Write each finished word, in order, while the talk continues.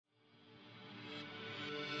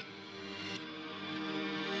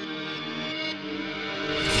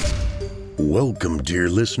Welcome, dear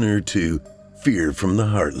listener, to Fear from the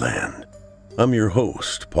Heartland. I'm your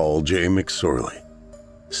host, Paul J. McSorley.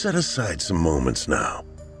 Set aside some moments now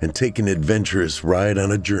and take an adventurous ride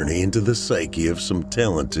on a journey into the psyche of some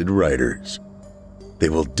talented writers. They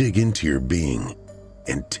will dig into your being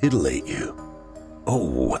and titillate you.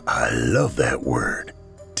 Oh, I love that word,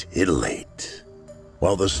 titillate.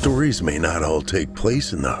 While the stories may not all take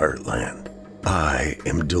place in the Heartland, I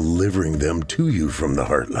am delivering them to you from the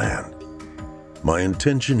Heartland. My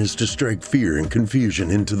intention is to strike fear and confusion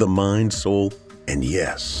into the mind, soul, and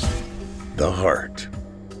yes, the heart.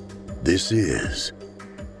 This is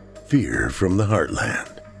Fear from the Heartland.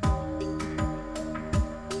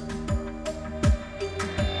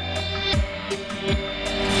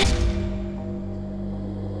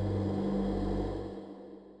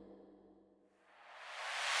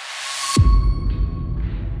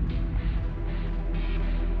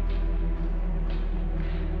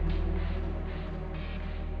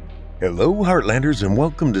 Hello, Heartlanders, and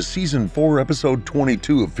welcome to Season 4, Episode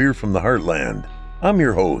 22 of Fear from the Heartland. I'm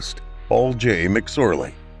your host, Paul J.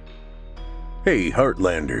 McSorley. Hey,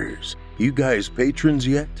 Heartlanders, you guys patrons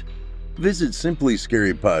yet? Visit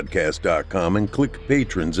simplyscarypodcast.com and click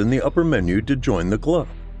Patrons in the upper menu to join the club.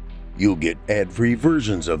 You'll get ad-free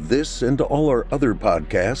versions of this and all our other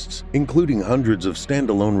podcasts, including hundreds of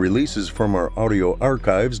standalone releases from our audio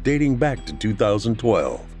archives dating back to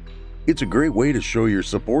 2012. It's a great way to show your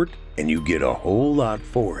support, and you get a whole lot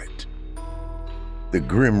for it. The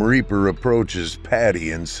Grim Reaper approaches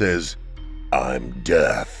Patty and says, "I'm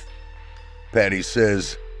Death." Patty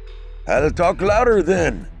says, "I'll talk louder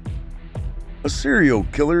then." A serial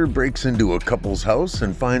killer breaks into a couple's house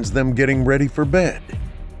and finds them getting ready for bed.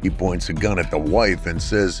 He points a gun at the wife and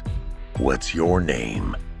says, "What's your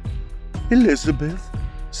name?" "Elizabeth,"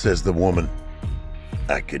 says the woman.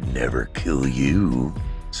 "I could never kill you,"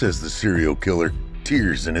 says the serial killer,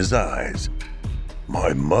 tears in his eyes.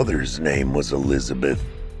 "My mother's name was Elizabeth."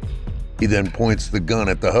 He then points the gun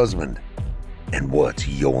at the husband. "And what's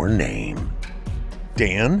your name?"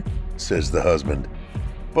 "Dan," says the husband,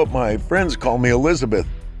 "but my friends call me Elizabeth."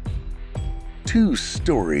 Two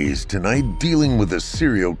stories tonight dealing with a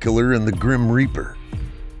serial killer and the Grim Reaper.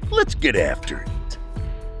 Let's get after it.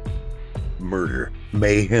 Murder,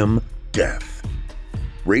 mayhem, death.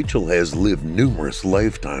 Rachel has lived numerous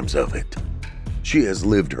lifetimes of it. She has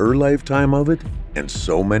lived her lifetime of it, and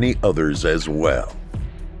so many others as well.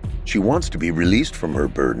 She wants to be released from her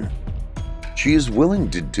burden. She is willing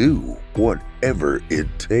to do whatever it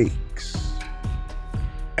takes.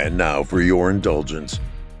 And now for your indulgence,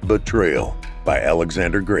 Betrayal by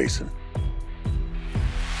Alexander Grayson.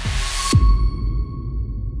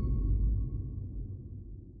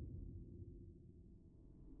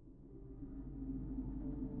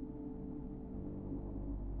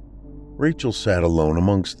 Rachel sat alone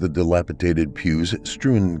amongst the dilapidated pews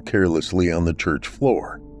strewn carelessly on the church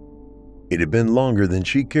floor. It had been longer than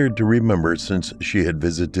she cared to remember since she had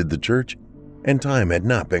visited the church, and time had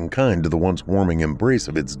not been kind to the once warming embrace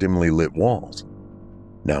of its dimly lit walls.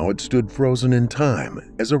 Now it stood frozen in time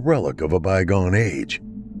as a relic of a bygone age,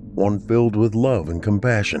 one filled with love and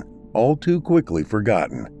compassion, all too quickly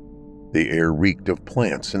forgotten. The air reeked of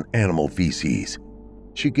plants and animal feces.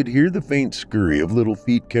 She could hear the faint scurry of little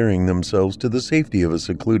feet carrying themselves to the safety of a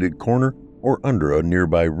secluded corner or under a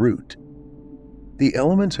nearby root. The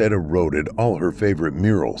elements had eroded all her favorite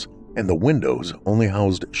murals, and the windows only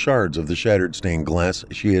housed shards of the shattered stained glass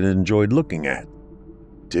she had enjoyed looking at.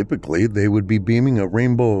 Typically, they would be beaming a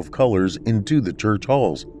rainbow of colors into the church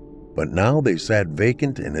halls, but now they sat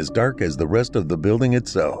vacant and as dark as the rest of the building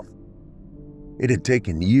itself. It had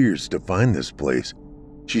taken years to find this place.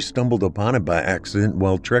 She stumbled upon it by accident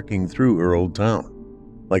while trekking through her old town.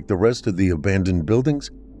 Like the rest of the abandoned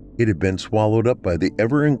buildings, it had been swallowed up by the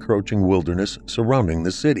ever-encroaching wilderness surrounding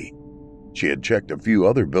the city. She had checked a few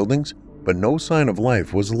other buildings, but no sign of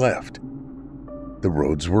life was left. The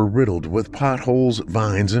roads were riddled with potholes,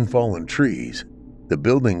 vines, and fallen trees. The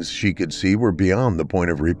buildings she could see were beyond the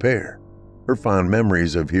point of repair. Her fond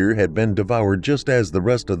memories of here had been devoured just as the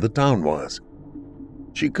rest of the town was.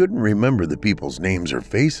 She couldn't remember the people's names or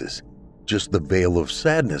faces, just the veil of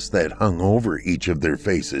sadness that hung over each of their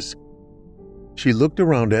faces. She looked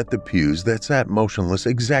around at the pews that sat motionless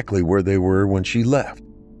exactly where they were when she left.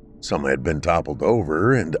 Some had been toppled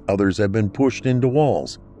over, and others had been pushed into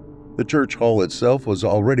walls. The church hall itself was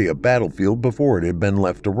already a battlefield before it had been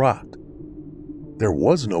left to rot. There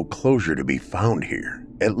was no closure to be found here,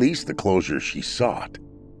 at least the closure she sought.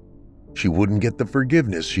 She wouldn't get the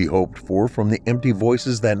forgiveness she hoped for from the empty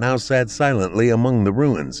voices that now sat silently among the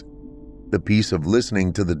ruins. The peace of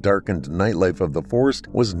listening to the darkened nightlife of the forest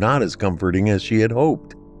was not as comforting as she had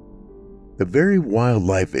hoped. The very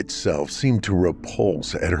wildlife itself seemed to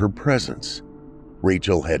repulse at her presence.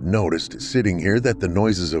 Rachel had noticed sitting here that the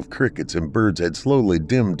noises of crickets and birds had slowly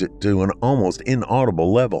dimmed to an almost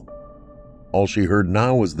inaudible level. All she heard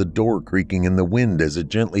now was the door creaking in the wind as it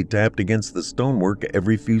gently tapped against the stonework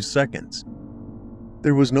every few seconds.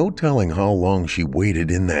 There was no telling how long she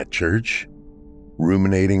waited in that church,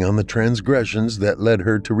 ruminating on the transgressions that led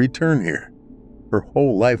her to return here. Her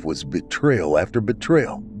whole life was betrayal after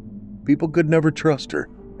betrayal. People could never trust her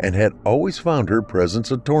and had always found her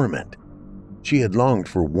presence a torment. She had longed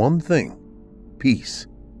for one thing, peace.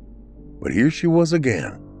 But here she was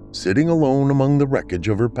again, sitting alone among the wreckage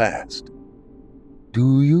of her past.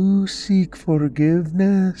 "Do you seek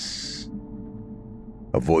forgiveness?"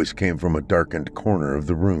 A voice came from a darkened corner of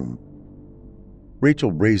the room.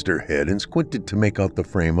 Rachel raised her head and squinted to make out the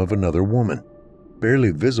frame of another woman,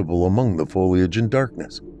 barely visible among the foliage and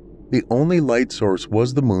darkness. The only light source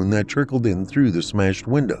was the moon that trickled in through the smashed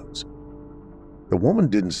windows. The woman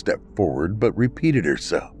didn't step forward, but repeated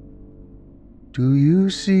herself. "Do you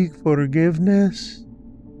seek forgiveness?"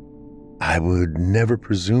 "I would never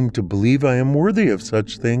presume to believe I am worthy of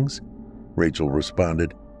such things," Rachel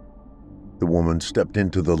responded. The woman stepped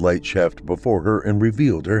into the light shaft before her and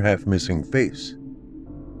revealed her half-missing face.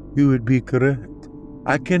 "You would be correct.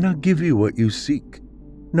 I cannot give you what you seek.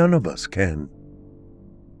 None of us can."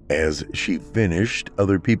 As she finished,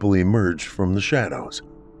 other people emerged from the shadows.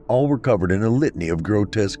 All were covered in a litany of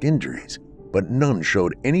grotesque injuries, but none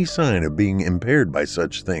showed any sign of being impaired by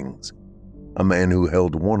such things. A man who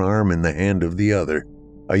held one arm in the hand of the other,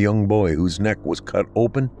 a young boy whose neck was cut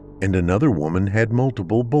open, and another woman had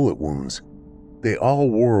multiple bullet wounds. They all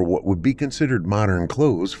wore what would be considered modern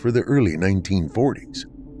clothes for the early 1940s.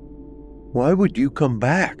 "Why would you come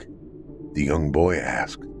back?" the young boy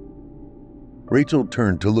asked. Rachel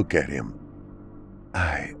turned to look at him.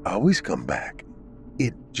 "I always come back.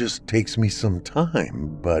 It just takes me some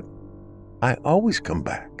time, but I always come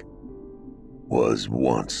back." "Was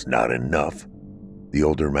once not enough?" the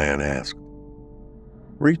older man asked.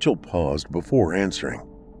 Rachel paused before answering.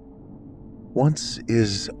 "Once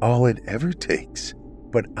is all it ever takes,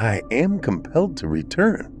 but I am compelled to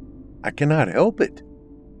return. I cannot help it.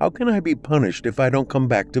 How can I be punished if I don't come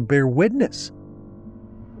back to bear witness?"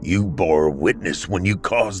 "You bore witness when you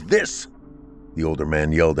caused this," the older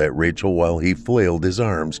man yelled at Rachel while he flailed his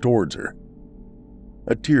arms towards her.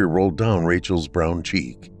 A tear rolled down Rachel's brown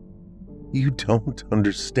cheek. "You don't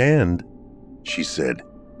understand," she said.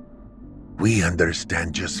 "We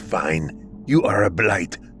understand just fine. You are a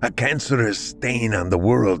blight, a cancerous stain on the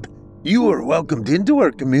world. You were welcomed into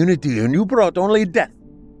our community and you brought only death,"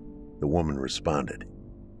 the woman responded.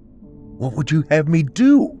 "What would you have me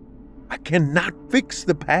do? I cannot fix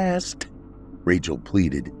the past," Rachel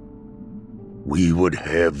pleaded. "We would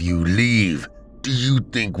have you leave. Do you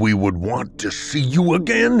think we would want to see you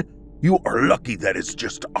again? You are lucky that it's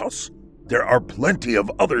just us. There are plenty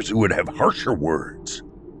of others who would have harsher words,"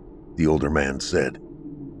 the older man said.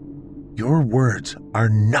 "Your words are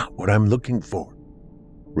not what I'm looking for."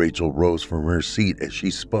 Rachel rose from her seat as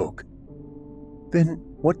she spoke. "Then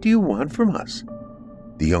what do you want from us?"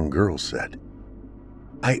 the young girl said.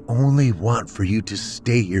 "I only want for you to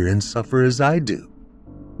stay here and suffer as I do,"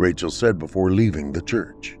 Rachel said before leaving the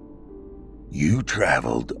church. "You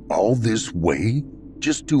traveled all this way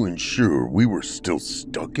just to ensure we were still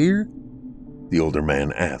stuck here?" the older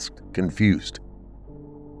man asked, confused.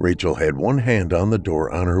 Rachel had one hand on the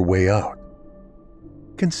door on her way out.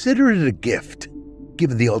 "Consider it a gift.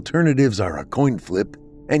 Given the alternatives are a coin flip,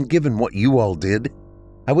 and given what you all did,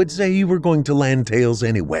 I would say you were going to land tails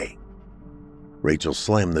anyway." Rachel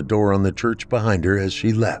slammed the door on the church behind her as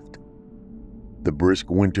she left. The brisk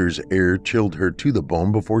winter's air chilled her to the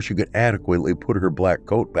bone before she could adequately put her black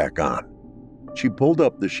coat back on. She pulled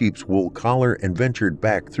up the sheep's wool collar and ventured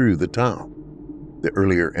back through the town. The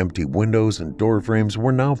earlier empty windows and door frames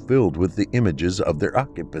were now filled with the images of their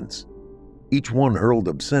occupants. Each one hurled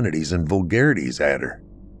obscenities and vulgarities at her.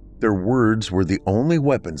 Their words were the only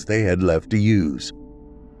weapons they had left to use.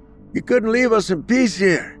 "You couldn't leave us in peace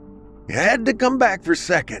here. You had to come back for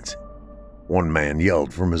seconds," one man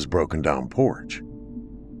yelled from his broken-down porch.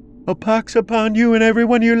 "A pox upon you and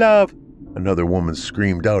everyone you love," another woman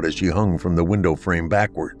screamed out as she hung from the window frame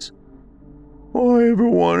backwards. "All I ever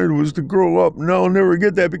wanted was to grow up, and I'll never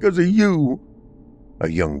get that because of you," a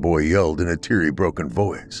young boy yelled in a teary, broken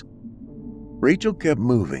voice. Rachel kept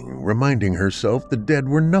moving, reminding herself the dead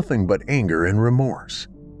were nothing but anger and remorse.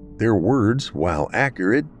 Their words, while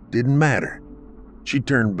accurate, didn't matter. She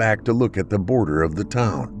turned back to look at the border of the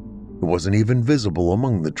town. It wasn't even visible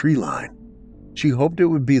among the tree line. She hoped it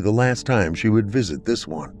would be the last time she would visit this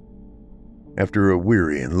one. After a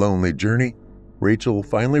weary and lonely journey, Rachel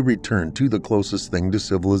finally returned to the closest thing to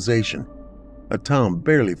civilization, a town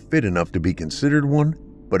barely fit enough to be considered one,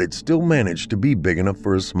 but it still managed to be big enough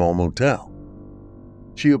for a small motel.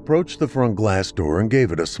 She approached the front glass door and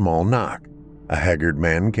gave it a small knock. A haggard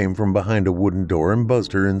man came from behind a wooden door and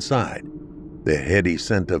buzzed her inside. The heady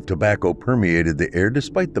scent of tobacco permeated the air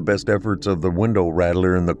despite the best efforts of the window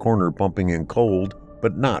rattler in the corner pumping in cold,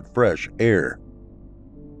 but not fresh air.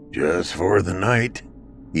 "Just for the night?"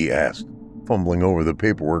 he asked, fumbling over the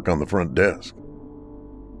paperwork on the front desk.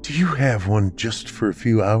 "Do you have one just for a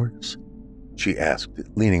few hours?" she asked,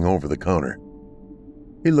 leaning over the counter.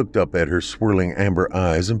 He looked up at her swirling amber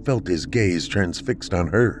eyes and felt his gaze transfixed on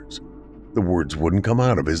hers. The words wouldn't come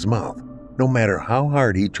out of his mouth. No matter how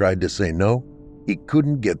hard he tried to say no, he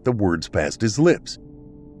couldn't get the words past his lips.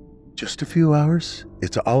 "Just a few hours?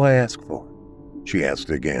 It's all I ask for," she asked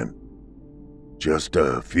again. "Just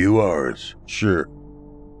a few hours, sure,"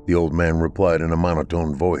 the old man replied in a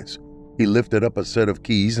monotone voice. He lifted up a set of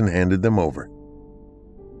keys and handed them over.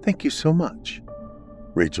 "Thank you so much,"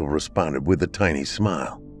 Rachel responded with a tiny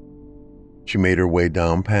smile. She made her way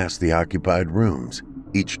down past the occupied rooms.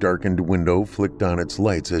 Each darkened window flicked on its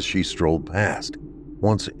lights as she strolled past.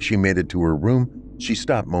 Once she made it to her room, she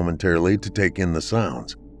stopped momentarily to take in the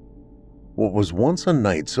sounds. What was once a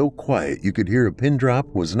night so quiet you could hear a pin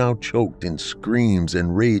drop was now choked in screams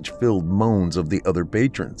and rage-filled moans of the other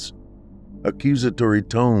patrons. Accusatory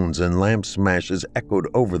tones and lamp smashes echoed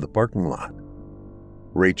over the parking lot.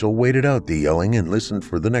 Rachel waited out the yelling and listened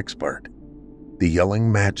for the next part. The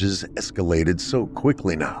yelling matches escalated so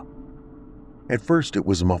quickly now. At first it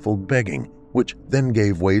was muffled begging, which then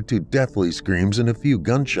gave way to deathly screams and a few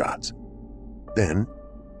gunshots. Then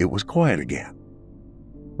it was quiet again.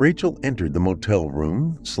 Rachel entered the motel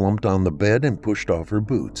room, slumped on the bed, and pushed off her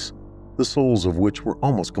boots, the soles of which were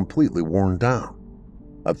almost completely worn down.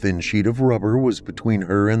 A thin sheet of rubber was between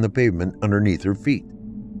her and the pavement underneath her feet.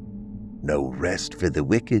 "No rest for the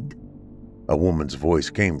wicked," a woman's voice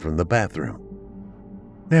came from the bathroom.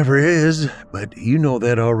 "Never is, but you know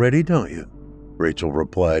that already, don't you?" Rachel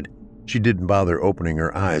replied. She didn't bother opening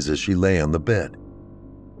her eyes as she lay on the bed.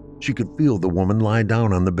 She could feel the woman lie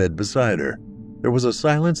down on the bed beside her. There was a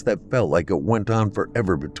silence that felt like it went on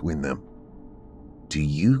forever between them. "Do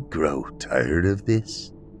you grow tired of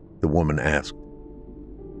this?" the woman asked.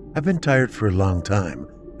 "I've been tired for a long time.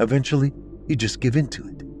 Eventually, you just give in to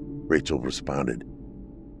it," Rachel responded.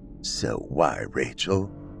 "So why, Rachel?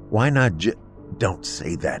 Why not Don't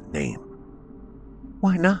say that name."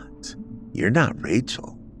 "Why not? You're not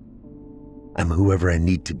Rachel." "I'm whoever I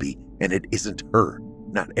need to be, and it isn't her.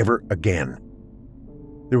 Not ever again."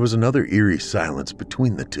 There was another eerie silence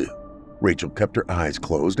between the two. Rachel kept her eyes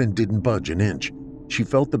closed and didn't budge an inch. She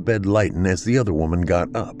felt the bed lighten as the other woman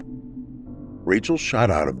got up. Rachel shot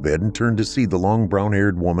out of bed and turned to see the long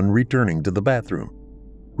brown-haired woman returning to the bathroom.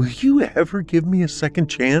 "Will you ever give me a second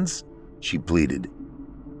chance?" she pleaded.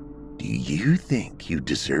 "Do you think you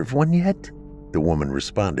deserve one yet?" the woman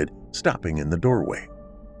responded, stopping in the doorway.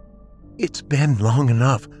 "It's been long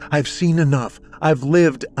enough. I've seen enough. I've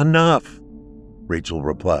lived enough," Rachel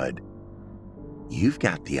replied. "You've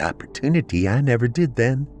got the opportunity I never did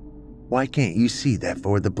then. Why can't you see that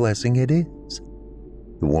for the blessing it is?"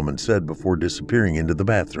 the woman said before disappearing into the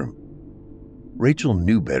bathroom. Rachel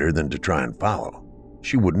knew better than to try and follow.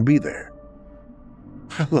 She wouldn't be there.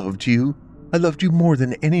 "I loved you. I loved you more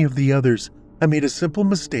than any of the others. I made a simple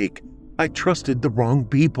mistake. I trusted the wrong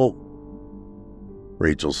people."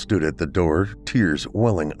 Rachel stood at the door, tears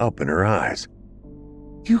welling up in her eyes.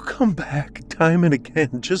 "You come back time and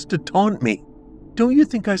again just to taunt me. Don't you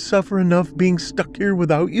think I suffer enough being stuck here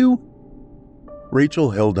without you?" Rachel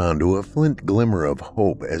held on to a flint glimmer of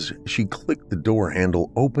hope as she clicked the door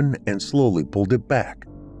handle open and slowly pulled it back.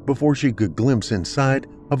 Before she could glimpse inside,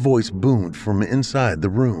 a voice boomed from inside the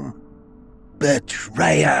room.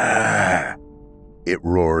 "Betrayer!" It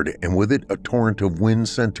roared, and with it a torrent of wind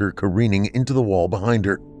sent her careening into the wall behind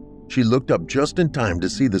her. She looked up just in time to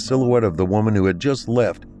see the silhouette of the woman who had just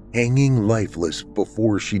left, hanging lifeless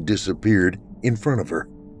before she disappeared in front of her.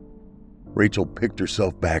 Rachel picked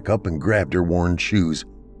herself back up and grabbed her worn shoes.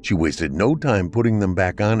 She wasted no time putting them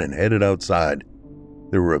back on and headed outside.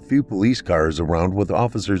 There were a few police cars around with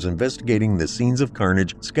officers investigating the scenes of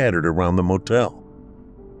carnage scattered around the motel.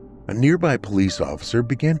 A nearby police officer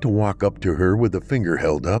began to walk up to her with a finger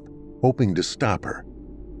held up, hoping to stop her.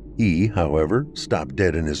 He, however, stopped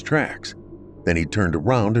dead in his tracks. Then he turned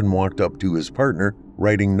around and walked up to his partner,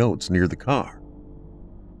 writing notes near the car.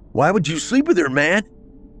 "Why would you sleep with her, man?"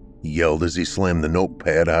 he yelled as he slammed the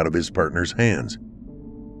notepad out of his partner's hands.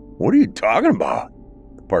 "What are you talking about?"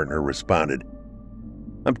 the partner responded.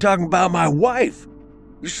 "I'm talking about my wife.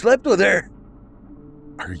 You slept with her."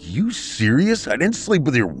 "Are you serious? I didn't sleep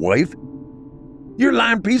with your wife." "You're a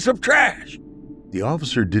lying piece of trash." The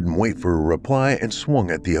officer didn't wait for a reply and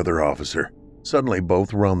swung at the other officer. Suddenly,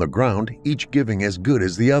 both were on the ground, each giving as good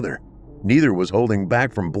as the other. Neither was holding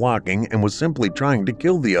back from blocking and was simply trying to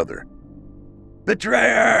kill the other.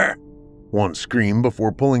 "Betrayer!" one screamed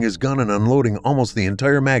before pulling his gun and unloading almost the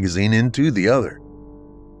entire magazine into the other.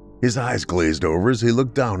 His eyes glazed over as he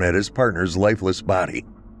looked down at his partner's lifeless body.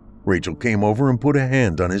 Rachel came over and put a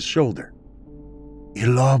hand on his shoulder.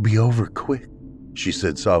 "It'll all be over quick," she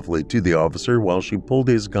said softly to the officer while she pulled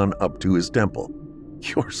his gun up to his temple.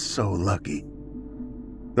 "You're so lucky."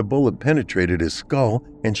 The bullet penetrated his skull,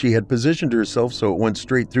 and she had positioned herself so it went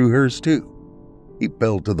straight through hers too. He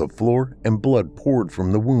fell to the floor, and blood poured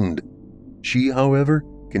from the wound. She, however,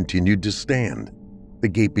 continued to stand, the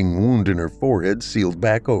gaping wound in her forehead sealed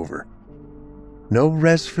back over. "No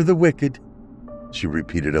rest for the wicked," she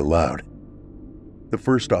repeated aloud. The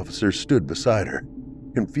first officer stood beside her.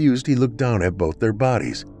 Confused, he looked down at both their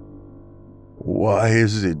bodies. "Why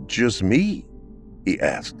is it just me?" he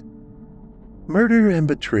asked. "Murder and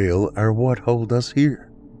betrayal are what hold us here.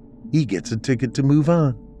 He gets a ticket to move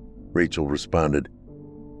on," Rachel responded.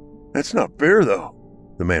 "That's not fair, though,"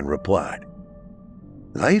 the man replied.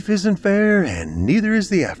 "Life isn't fair, and neither is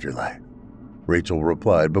the afterlife," Rachel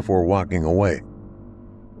replied before walking away.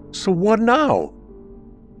 "So what now?"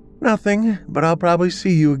 "Nothing, but I'll probably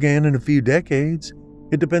see you again in a few decades.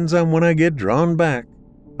 It depends on when I get drawn back.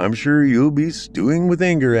 I'm sure you'll be stewing with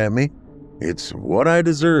anger at me. It's what I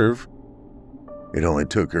deserve." It only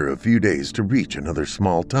took her a few days to reach another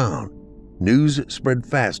small town. News spread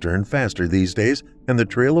faster and faster these days, and the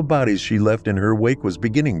trail of bodies she left in her wake was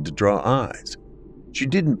beginning to draw eyes. She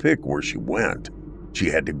didn't pick where she went. She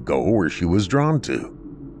had to go where she was drawn to.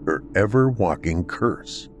 Her ever-walking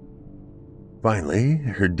curse. Finally,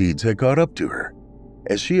 her deeds had caught up to her.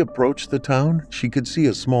 As she approached the town, she could see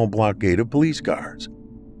a small blockade of police cars.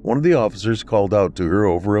 One of the officers called out to her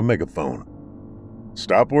over a megaphone.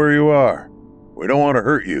 "Stop where you are. We don't want to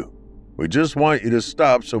hurt you. We just want you to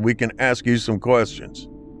stop so we can ask you some questions."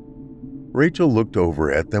 Rachel looked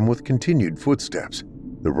over at them with continued footsteps.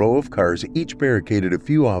 The row of cars each barricaded a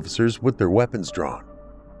few officers with their weapons drawn.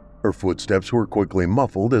 Her footsteps were quickly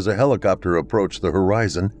muffled as a helicopter approached the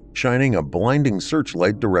horizon, shining a blinding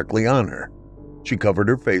searchlight directly on her. She covered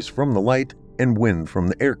her face from the light and wind from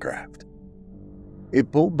the aircraft.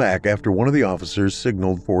 It pulled back after one of the officers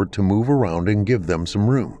signaled for it to move around and give them some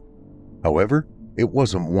room. However, it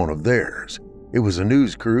wasn't one of theirs. It was a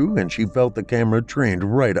news crew, and she felt the camera trained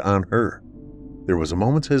right on her. There was a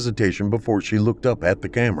moment's hesitation before she looked up at the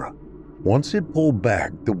camera. Once it pulled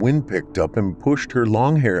back, the wind picked up and pushed her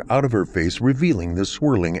long hair out of her face, revealing the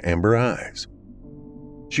swirling amber eyes.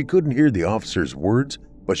 She couldn't hear the officer's words,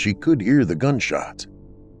 but she could hear the gunshots.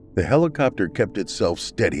 The helicopter kept itself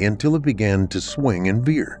steady until it began to swing and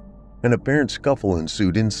veer. An apparent scuffle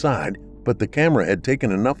ensued inside, but the camera had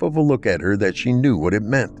taken enough of a look at her that she knew what it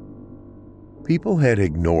meant. People had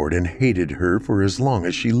ignored and hated her for as long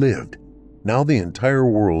as she lived. Now the entire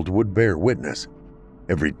world would bear witness.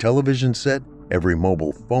 Every television set, every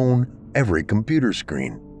mobile phone, every computer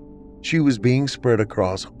screen. She was being spread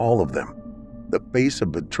across all of them, the face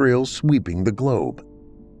of betrayal sweeping the globe.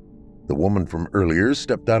 The woman from earlier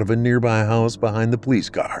stepped out of a nearby house behind the police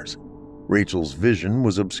cars. Rachel's vision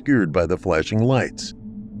was obscured by the flashing lights.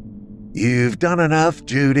 "You've done enough,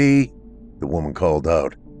 Judy," the woman called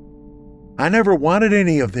out. "I never wanted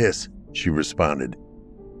any of this," she responded.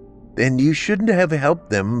 "Then you shouldn't have helped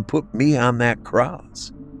them put me on that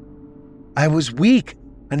cross." "I was weak.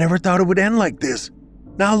 I never thought it would end like this.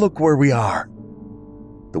 Now look where we are."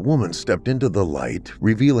 The woman stepped into the light,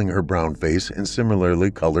 revealing her brown face and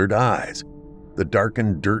similarly colored eyes. The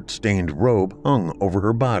darkened, dirt-stained robe hung over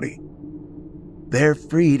her body. "They're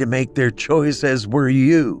free to make their choice, as were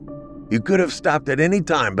you. You could have stopped at any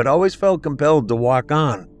time, but always felt compelled to walk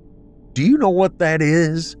on. Do you know what that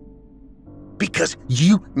is?" "Because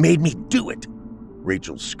you made me do it,"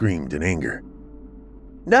 Rachel screamed in anger.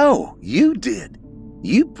 "No, you did.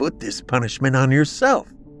 You put this punishment on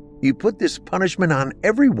yourself. You put this punishment on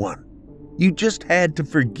everyone. You just had to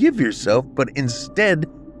forgive yourself, but instead,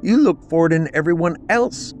 you look for it in everyone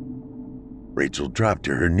else." Rachel dropped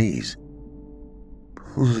to her knees.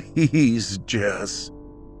 "Please, Jess,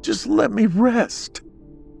 just let me rest."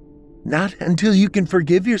 "Not until you can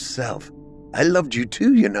forgive yourself. I loved you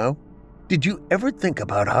too, you know. Did you ever think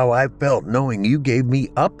about how I felt knowing you gave me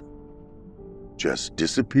up?" just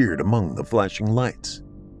disappeared among the flashing lights.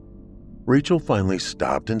 Rachel finally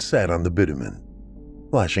stopped and sat on the bitumen.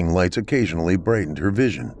 Flashing lights occasionally brightened her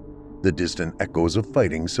vision. The distant echoes of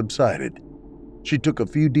fighting subsided. She took a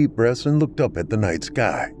few deep breaths and looked up at the night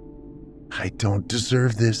sky. "I don't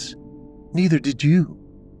deserve this. Neither did you.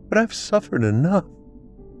 But I've suffered enough.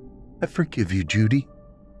 I forgive you, Judy."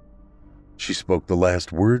 She spoke the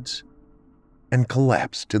last words and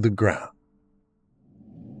collapsed to the ground.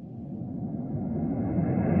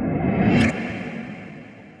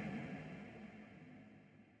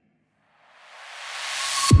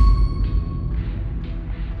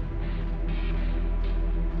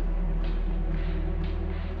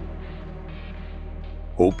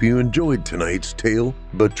 Hope you enjoyed tonight's tale,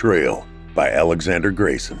 Betrayal, by Alexander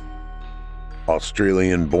Grayson.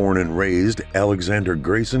 Australian-born and raised, Alexander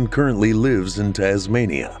Grayson currently lives in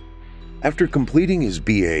Tasmania. After completing his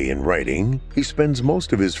BA in writing, he spends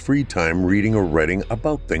most of his free time reading or writing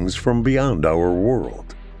about things from beyond our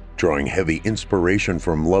world. Drawing heavy inspiration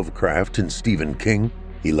from Lovecraft and Stephen King,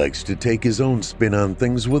 he likes to take his own spin on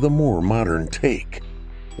things with a more modern take.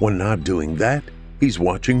 When not doing that, he's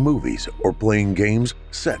watching movies or playing games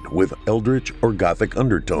set with eldritch or gothic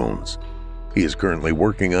undertones. He is currently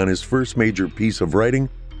working on his first major piece of writing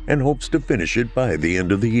and hopes to finish it by the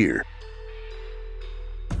end of the year.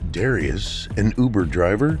 Darius, an Uber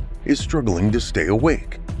driver, is struggling to stay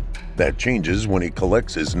awake. That changes when he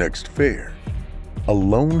collects his next fare. A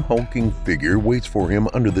lone hulking figure waits for him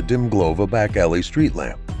under the dim glow of a back alley street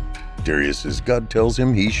lamp. Darius's gut tells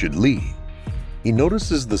him he should leave. He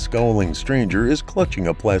notices the scowling stranger is clutching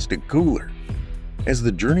a plastic cooler. As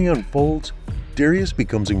the journey unfolds, Darius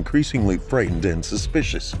becomes increasingly frightened and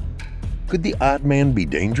suspicious. Could the odd man be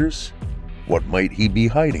dangerous? What might he be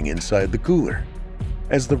hiding inside the cooler?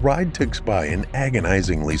 As the ride ticks by in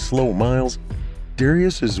agonizingly slow miles,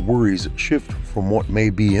 Darius's worries shift from what may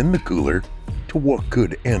be in the cooler to what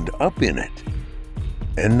could end up in it.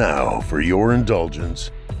 And now, for your indulgence,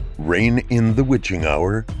 Reign in the Witching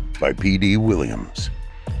Hour by P.D. Williams.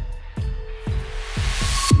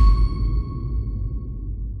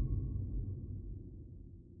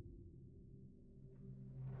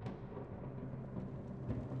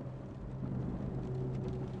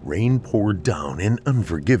 Rain poured down in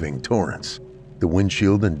unforgiving torrents. The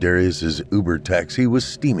windshield in Darius's Uber taxi was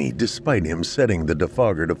steamy despite him setting the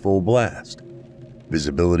defogger to full blast.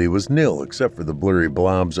 Visibility was nil except for the blurry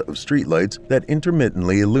blobs of streetlights that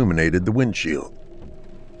intermittently illuminated the windshield.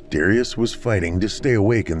 Darius was fighting to stay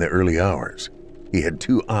awake in the early hours. He had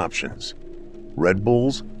two options: Red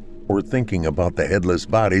Bulls or thinking about the headless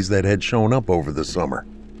bodies that had shown up over the summer.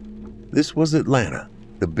 This was Atlanta,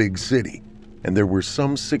 the big city, and there were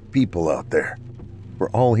some sick people out there. For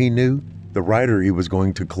all he knew, the rider he was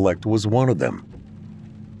going to collect was one of them.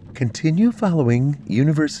 "Continue following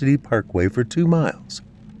University Parkway for 2 miles,"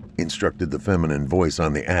 instructed the feminine voice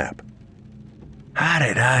on the app. "How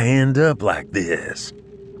did I end up like this?"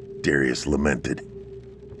 Darius lamented.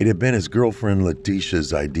 It had been his girlfriend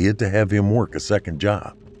Letitia's idea to have him work a second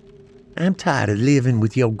job. "I'm tired of living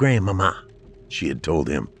with your grandmama," she had told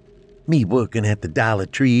him. "Me working at the Dollar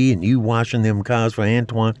Tree and you washing them cars for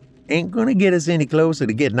Antoine ain't gonna get us any closer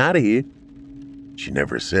to getting out of here." She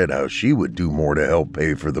never said how she would do more to help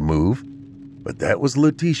pay for the move, but that was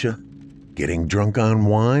Letitia, getting drunk on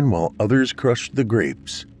wine while others crushed the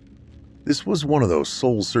grapes. This was one of those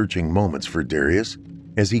soul-searching moments for Darius,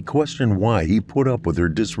 as he questioned why he put up with her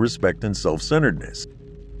disrespect and self-centeredness.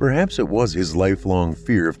 Perhaps it was his lifelong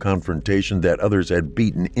fear of confrontation that others had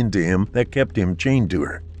beaten into him that kept him chained to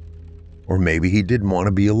her. Or maybe he didn't want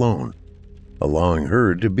to be alone, allowing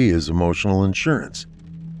her to be his emotional insurance.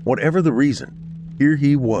 Whatever the reason, here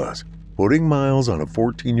he was, putting miles on a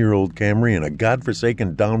 14-year-old Camry in a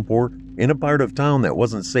godforsaken downpour in a part of town that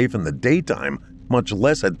wasn't safe in the daytime, much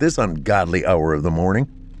less at this ungodly hour of the morning.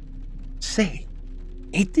 "Say,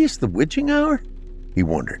 ain't this the witching hour?" he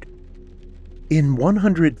wondered. "In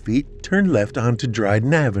 100 feet, turn left onto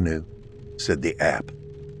Dryden Avenue," said the app.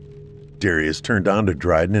 Darius turned onto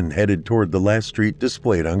Dryden and headed toward the last street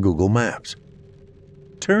displayed on Google Maps.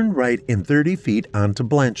 "Turn right in 30 feet onto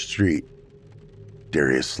Blanche Street."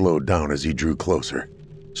 Darius slowed down as he drew closer.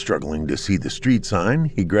 Struggling to see the street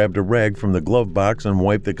sign, he grabbed a rag from the glove box and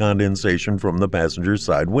wiped the condensation from the passenger's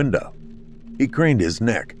side window. He craned his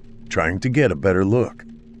neck, trying to get a better look.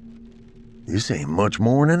 "This ain't much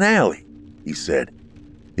more than an alley," he said.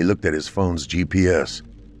 He looked at his phone's GPS.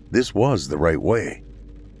 This was the right way.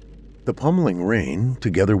 The pummeling rain,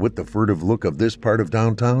 together with the furtive look of this part of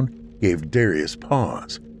downtown, gave Darius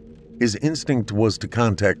pause. His instinct was to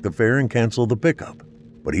contact the fare and cancel the pickup,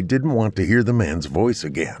 but he didn't want to hear the man's voice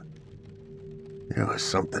again. There was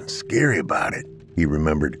something scary about it, he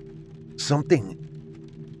remembered. Something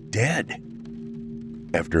dead.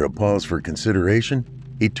 After a pause for consideration,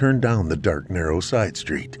 he turned down the dark, narrow side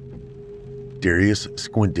street. Darius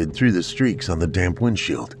squinted through the streaks on the damp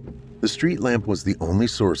windshield. The street lamp was the only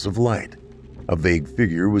source of light. A vague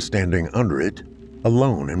figure was standing under it,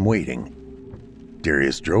 alone and waiting.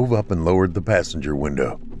 Darius drove up and lowered the passenger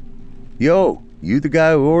window. "Yo, you the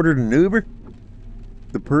guy who ordered an Uber?"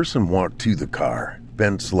 The person walked to the car,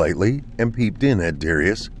 bent slightly, and peeped in at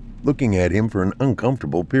Darius, looking at him for an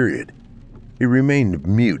uncomfortable period. He remained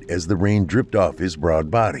mute as the rain dripped off his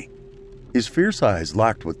broad body. His fierce eyes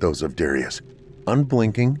locked with those of Darius,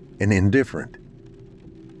 unblinking and indifferent.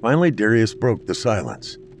 Finally, Darius broke the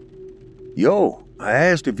silence. "Yo, I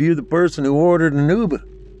asked if you're the person who ordered an Uber."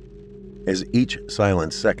 As each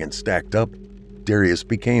silent second stacked up, Darius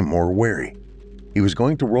became more wary. He was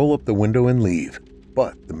going to roll up the window and leave,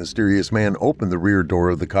 but the mysterious man opened the rear door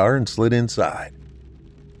of the car and slid inside.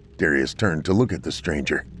 Darius turned to look at the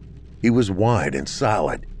stranger. He was wide and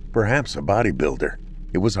solid, perhaps a bodybuilder.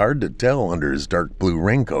 It was hard to tell under his dark blue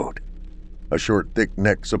raincoat. A short, thick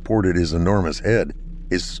neck supported his enormous head,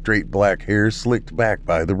 his straight black hair slicked back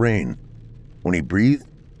by the rain. When he breathed,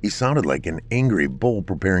 he sounded like an angry bull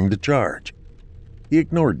preparing to charge. He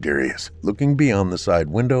ignored Darius, looking beyond the side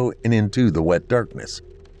window and into the wet darkness.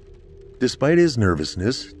 Despite his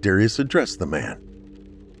nervousness, Darius addressed the man.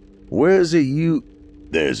 "Where is it you—"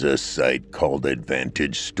 "There's a site called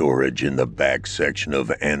Advantage Storage in the back section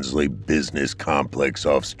of Ansley Business Complex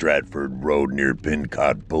off Stratford Road near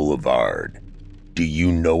Pincott Boulevard. Do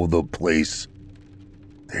you know the place?"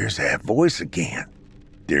 There's that voice again,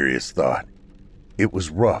 Darius thought. It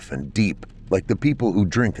was rough and deep, like the people who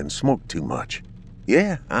drink and smoke too much.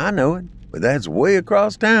 "Yeah, I know it, but that's way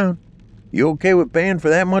across town. You okay with paying for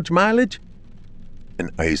that much mileage?"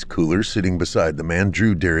 An ice cooler sitting beside the man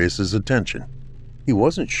drew Darius's attention. He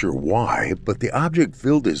wasn't sure why, but the object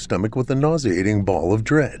filled his stomach with a nauseating ball of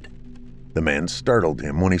dread. The man startled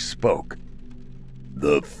him when he spoke.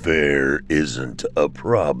 "The fare isn't a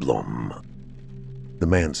problem," the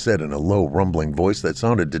man said in a low, rumbling voice that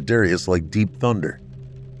sounded to Darius like deep thunder.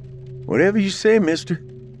 "Whatever you say, mister."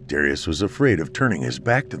 Darius was afraid of turning his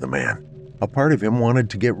back to the man. A part of him wanted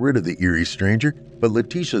to get rid of the eerie stranger, but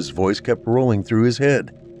Letitia's voice kept rolling through his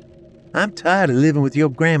head. "I'm tired of living with your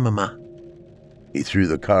grandmama." He threw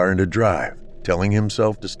the car into drive, telling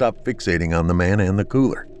himself to stop fixating on the man and the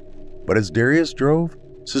cooler. But as Darius drove,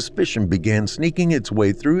 suspicion began sneaking its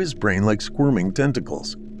way through his brain like squirming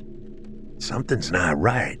tentacles. "Something's not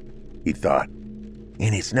right," he thought.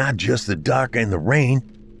 "And it's not just the dark and the rain.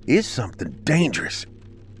 It's something dangerous."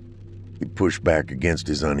 He pushed back against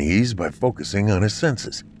his unease by focusing on his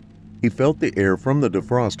senses. He felt the air from the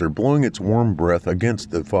defroster blowing its warm breath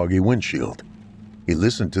against the foggy windshield. He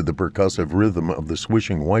listened to the percussive rhythm of the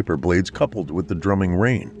swishing wiper blades coupled with the drumming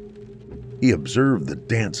rain. He observed the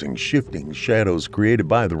dancing, shifting shadows created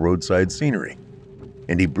by the roadside scenery.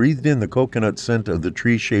 And he breathed in the coconut scent of the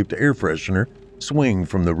tree-shaped air freshener swaying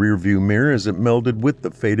from the rearview mirror as it melded with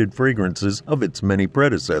the faded fragrances of its many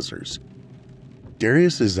predecessors.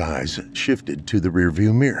 Darius's eyes shifted to the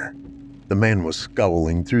rearview mirror. The man was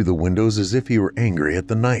scowling through the windows as if he were angry at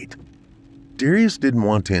the night. Darius didn't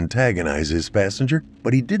want to antagonize his passenger,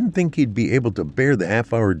 but he didn't think he'd be able to bear the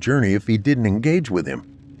half-hour journey if he didn't engage with him.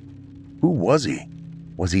 Who was he?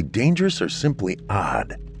 Was he dangerous or simply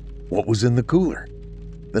odd? What was in the cooler?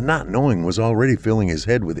 The not knowing was already filling his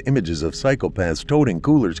head with images of psychopaths toting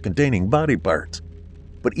coolers containing body parts.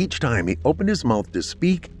 But each time he opened his mouth to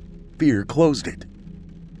speak, fear closed it.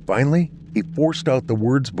 Finally, he forced out the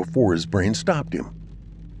words before his brain stopped him.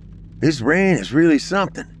 "This rain is really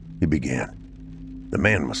something," he began. The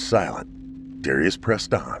man was silent. Darius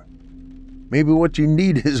pressed on. "Maybe what you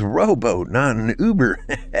need is a rowboat, not an Uber."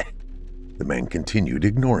 The man continued,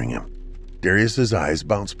 ignoring him. Darius's eyes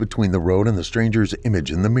bounced between the road and the stranger's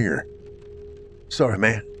image in the mirror. "Sorry,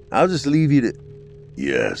 man. I'll just leave you to—"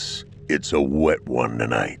 "Yes, it's a wet one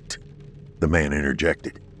tonight," the man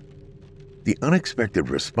interjected. The unexpected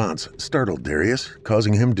response startled Darius,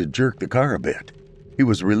 causing him to jerk the car a bit. He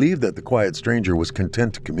was relieved that the quiet stranger was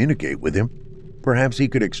content to communicate with him. Perhaps he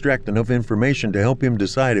could extract enough information to help him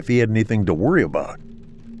decide if he had anything to worry about.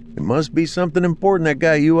 "It must be something important that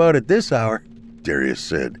got you out at this hour," Darius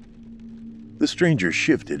said. The stranger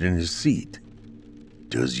shifted in his seat.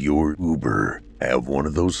 "Does your Uber have one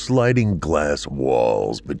of those sliding glass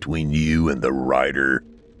walls between you and the rider?"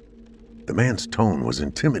 The man's tone was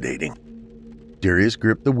intimidating. Darius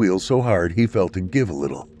gripped the wheel so hard he felt it give a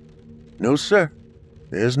little. "No, sir.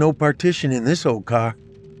 There's no partition in this old car."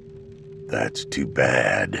 "That's too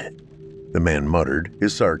bad." The man muttered,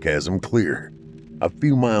 his sarcasm clear. A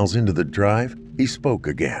few miles into the drive, he spoke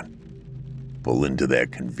again. "Pull into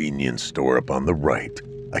that convenience store up on the right.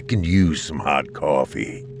 I can use some hot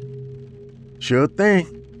coffee." "Sure thing,"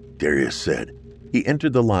 Darius said. He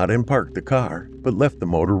entered the lot and parked the car, but left the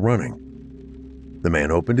motor running. The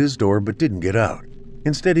man opened his door but didn't get out.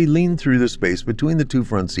 Instead, he leaned through the space between the two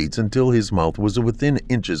front seats until his mouth was within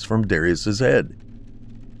inches from Darius's head.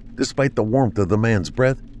 Despite the warmth of the man's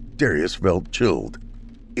breath, Darius felt chilled.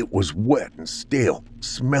 It was wet and stale,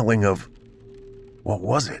 smelling of... what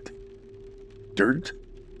was it? Dirt?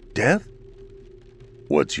 Death?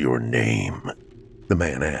 "What's your name?" the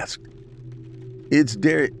man asked. "It's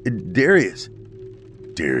Darius."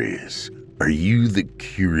 "Darius, are you the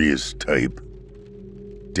curious type?"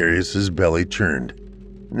 Darius's belly churned.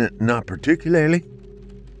 Not particularly."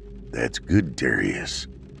 "That's good, Darius.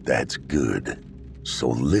 That's good. So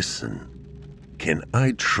listen. Can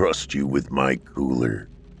I trust you with my cooler?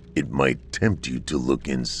 It might tempt you to look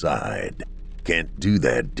inside." "Can't do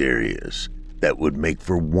that, Darius. That would make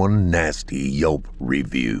for one nasty Yelp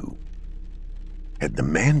review." Had the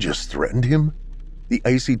man just threatened him? The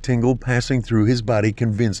icy tingle passing through his body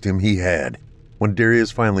convinced him he had. When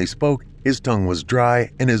Darius finally spoke, his tongue was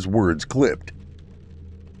dry and his words clipped.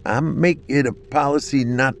 "I make it a policy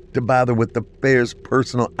not to bother with the fair's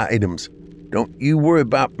personal items. Don't you worry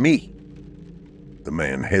about me." The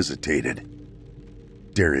man hesitated.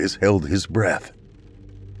 Darius held his breath.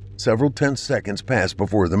 Several tense seconds passed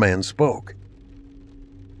before the man spoke.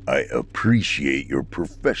 "I appreciate your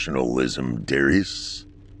professionalism, Darius."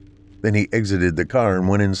 Then he exited the car and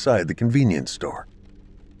went inside the convenience store.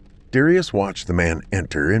 Darius watched the man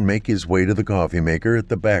enter and make his way to the coffee maker at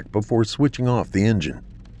the back before switching off the engine.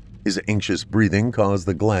 His anxious breathing caused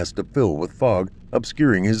the glass to fill with fog,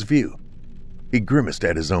 obscuring his view. He grimaced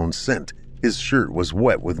at his own scent. His shirt was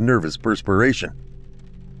wet with nervous perspiration.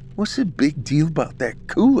 "What's the big deal about that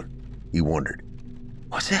cooler?" he wondered.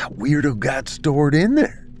 "What's that weirdo got stored in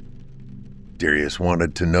there?" Darius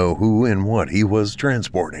wanted to know who and what he was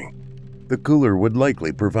transporting. The cooler would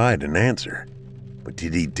likely provide an answer. But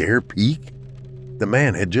did he dare peek? The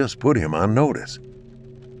man had just put him on notice.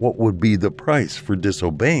 What would be the price for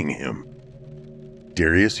disobeying him?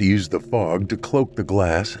 Darius used the fog to cloak the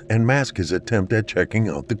glass and mask his attempt at checking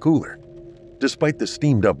out the cooler. Despite the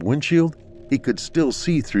steamed-up windshield, he could still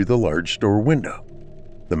see through the large store window.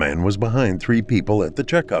 The man was behind 3 people at the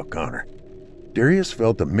checkout counter. Darius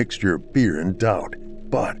felt a mixture of fear and doubt,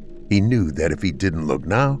 but he knew that if he didn't look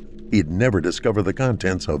now, he'd never discover the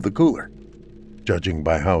contents of the cooler. Judging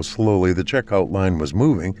by how slowly the checkout line was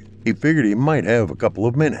moving, he figured he might have a couple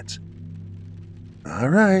of minutes. "All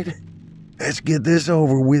right, let's get this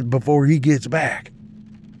over with before he gets back."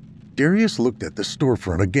 Darius looked at the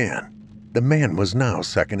storefront again. The man was now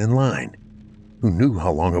second in line. Who knew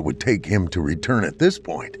how long it would take him to return at this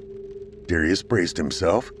point? Darius braced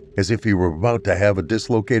himself, as if he were about to have a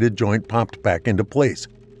dislocated joint popped back into place.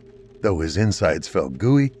 Though his insides felt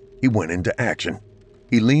gooey, he went into action.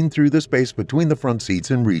 He leaned through the space between the front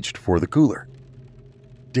seats and reached for the cooler.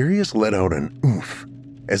 Darius let out an oomph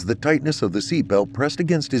as the tightness of the seatbelt pressed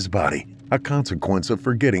against his body, a consequence of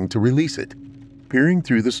forgetting to release it. Peering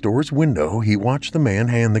through the store's window, he watched the man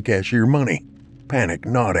hand the cashier money. Panic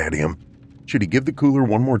gnawed at him. Should he give the cooler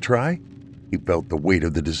one more try? He felt the weight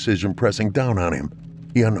of the decision pressing down on him.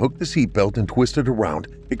 He unhooked the seatbelt and twisted around,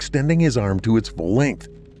 extending his arm to its full length.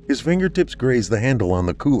 His fingertips grazed the handle on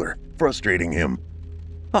the cooler, frustrating him.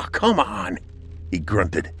 "Oh, come on," he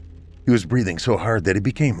grunted. He was breathing so hard that he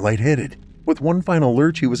became lightheaded. With one final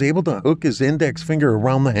lurch, he was able to hook his index finger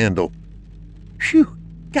around the handle. "Phew,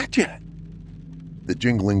 gotcha." The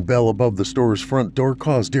jingling bell above the store's front door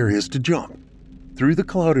caused Darius to jump. Through the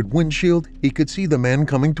clouded windshield, he could see the man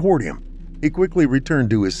coming toward him. He quickly returned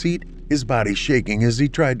to his seat, his body shaking as he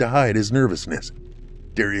tried to hide his nervousness.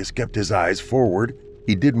 Darius kept his eyes forward.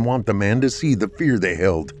 He didn't want the man to see the fear they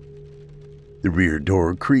held. The rear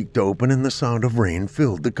door creaked open and the sound of rain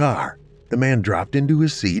filled the car. The man dropped into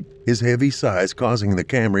his seat, his heavy sighs causing the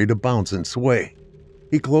Camry to bounce and sway.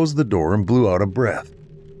 He closed the door and blew out a breath.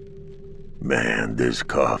 "Man, this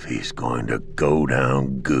coffee's going to go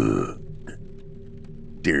down good."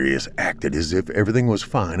 Darius acted as if everything was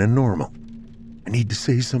fine and normal. "I need to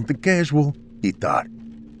say something casual," he thought.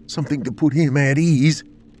 "Something to put him at ease."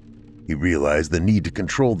 He realized the need to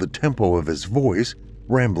control the tempo of his voice.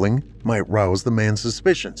 Rambling might rouse the man's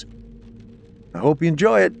suspicions. "I hope you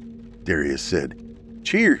enjoy it," Darius said.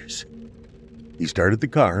 "Cheers." He started the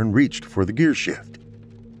car and reached for the gear shift.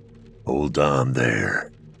 "Hold on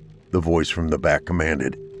there," the voice from the back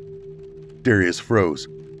commanded. Darius froze.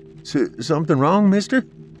 "Something wrong, mister?"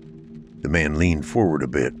 The man leaned forward a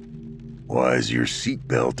bit. Why is your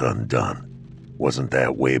seatbelt undone? Wasn't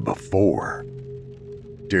that way before?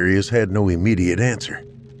 Darius had no immediate answer.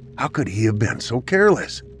 How could he have been so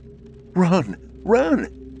careless? Run!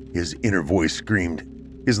 Run! His inner voice screamed.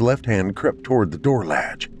 His left hand crept toward the door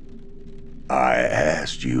latch. I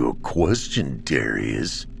asked you a question,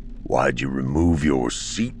 Darius. Why'd you remove your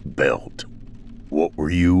seatbelt? What were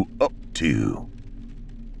you up to?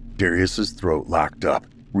 Darius's throat locked up,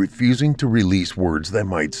 refusing to release words that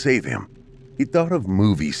might save him. He thought of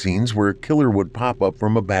movie scenes where a killer would pop up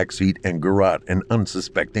from a backseat and garrote an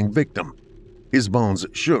unsuspecting victim. His bones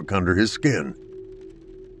shook under his skin.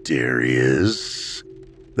 Darius,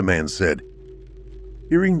 the man said.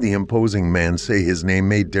 Hearing the imposing man say his name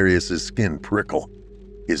made Darius's skin prickle.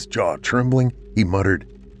 His jaw trembling, he muttered,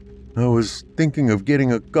 I was thinking of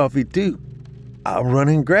getting a coffee too. I'll run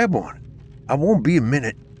and grab one. I won't be a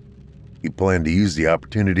minute. He planned to use the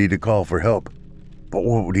opportunity to call for help. But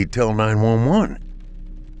what would he tell 911?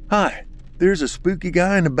 Hi, there's a spooky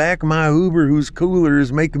guy in the back of my Uber whose cooler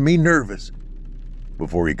is making me nervous.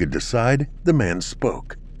 Before he could decide, the man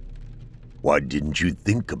spoke. Why didn't you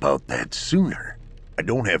think about that sooner? I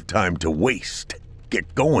don't have time to waste.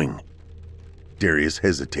 Get going. Darius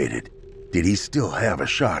hesitated. Did he still have a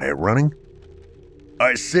shot at running?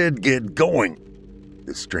 I said get going,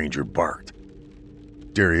 the stranger barked.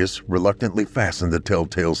 Darius reluctantly fastened the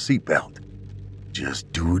telltale seatbelt.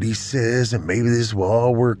 Just do what he says and maybe this will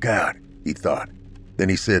all work out, he thought. Then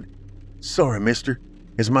he said, Sorry, mister.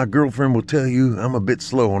 As my girlfriend will tell you, I'm a bit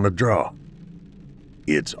slow on the draw.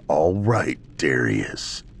 It's all right,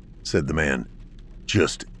 Darius, said the man.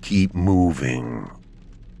 Just keep moving.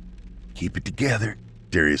 Keep it together,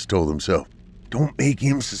 Darius told himself. Don't make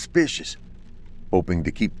him suspicious. Hoping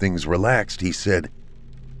to keep things relaxed, he said,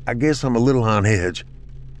 I guess I'm a little on edge.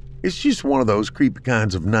 It's just one of those creepy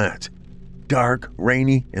kinds of nights. Dark,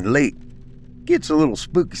 rainy, and late. Gets a little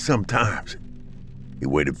spooky sometimes. He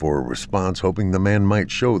waited for a response, hoping the man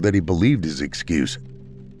might show that he believed his excuse.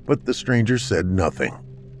 But the stranger said nothing.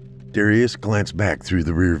 Darius glanced back through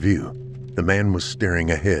the rear view. The man was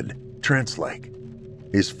staring ahead, trance-like,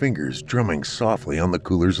 his fingers drumming softly on the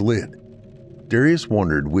cooler's lid. Darius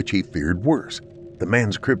wondered which he feared worse, the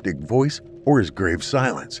man's cryptic voice or his grave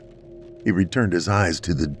silence. He returned his eyes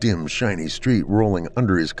to the dim, shiny street rolling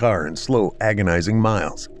under his car in slow, agonizing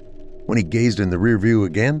miles. When he gazed in the rear view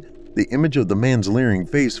again, the image of the man's leering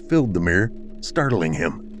face filled the mirror, startling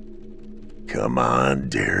him. Come on,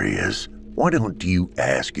 Darius. Why don't you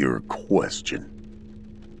ask your question?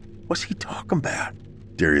 What's he talking about?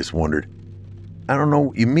 Darius wondered. I don't know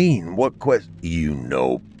what you mean. What question? You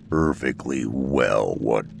know perfectly well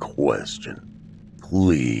what question.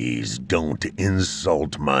 Please don't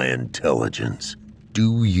insult my intelligence.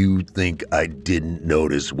 Do you think I didn't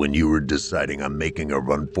notice when you were deciding on making a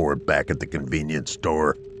run for it back at the convenience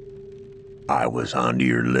store? I was onto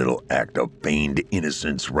your little act of feigned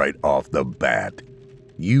innocence right off the bat.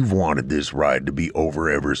 You've wanted this ride to be over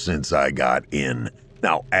ever since I got in.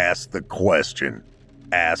 Now ask the question.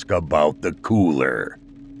 Ask about the cooler.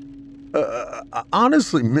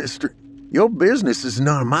 Honestly, mister, your business is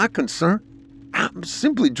none of my concern. I'm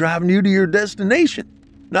simply driving you to your destination.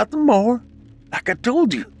 Nothing more. Like I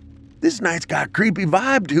told you, this night's got a creepy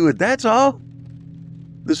vibe to it, that's all.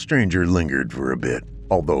 The stranger lingered for a bit,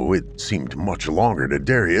 although it seemed much longer to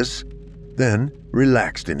Darius, then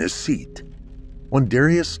relaxed in his seat. When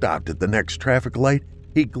Darius stopped at the next traffic light,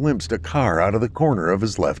 he glimpsed a car out of the corner of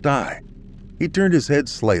his left eye. He turned his head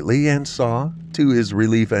slightly and saw, to his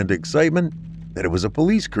relief and excitement, that it was a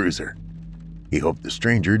police cruiser. He hoped the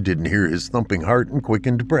stranger didn't hear his thumping heart and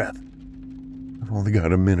quickened breath. I've only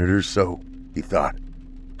got a minute or so, he thought.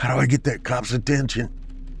 How do I get that cop's attention?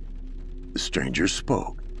 The stranger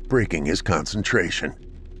spoke, breaking his concentration.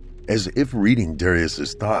 As if reading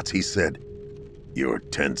Darius's thoughts, he said, You're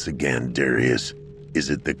tense again, Darius. Is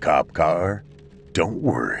it the cop car? Don't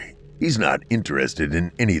worry. He's not interested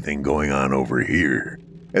in anything going on over here.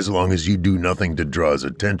 As long as you do nothing to draw his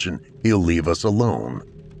attention, he'll leave us alone.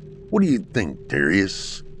 What do you think,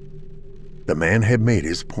 Darius? The man had made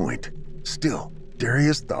his point. Still,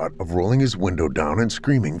 Darius thought of rolling his window down and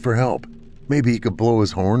screaming for help. Maybe he could blow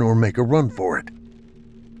his horn or make a run for it.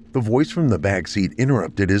 The voice from the back seat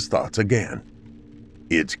interrupted his thoughts again.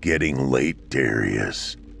 It's getting late,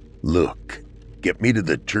 Darius. Look, get me to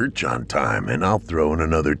the church on time and I'll throw in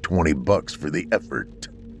another $20 for the effort.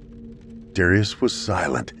 Darius was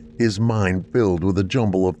silent, his mind filled with a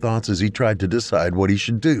jumble of thoughts as he tried to decide what he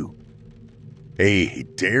should do. Hey,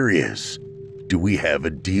 Darius, do we have a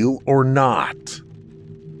deal or not?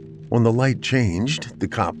 When the light changed, the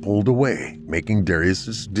cop pulled away, making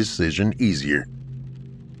Darius's decision easier.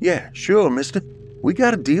 "Yeah, sure, mister. We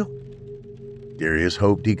got a deal." Darius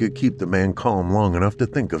hoped he could keep the man calm long enough to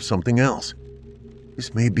think of something else.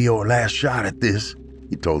 "This may be our last shot at this,"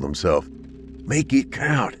 he told himself. "Make it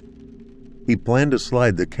count." He planned to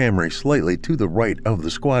slide the Camry slightly to the right of the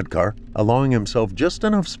squad car, allowing himself just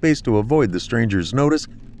enough space to avoid the stranger's notice,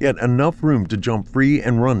 yet enough room to jump free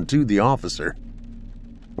and run to the officer.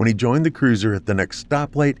 When he joined the cruiser at the next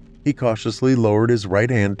stoplight, he cautiously lowered his right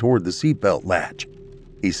hand toward the seatbelt latch.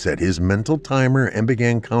 He set his mental timer and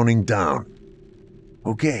began counting down.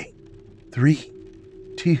 "Okay, 3,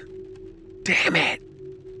 2, damn it!"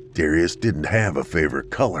 Darius didn't have a favorite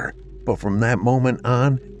color, but from that moment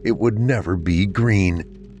on, it would never be green.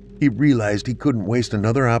 He realized he couldn't waste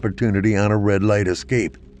another opportunity on a red light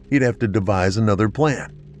escape. He'd have to devise another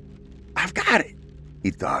plan. "I've got it," he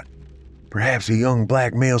thought. "Perhaps a young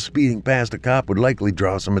black male speeding past a cop would likely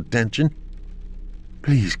draw some attention.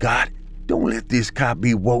 Please, God, don't let this cop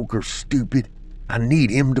be woke or stupid. I need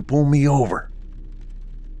him to pull me over."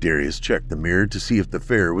 Darius checked the mirror to see if the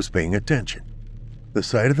fare was paying attention. The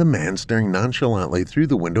sight of the man staring nonchalantly through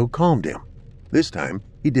the window calmed him. This time,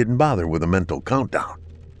 he didn't bother with a mental countdown.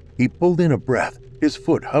 He pulled in a breath, his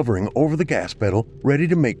foot hovering over the gas pedal, ready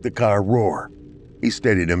to make the car roar. He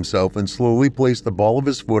steadied himself and slowly placed the ball of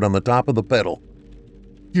his foot on the top of the pedal.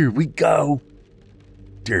 "Here we go."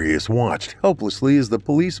 Darius watched helplessly as the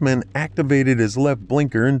policeman activated his left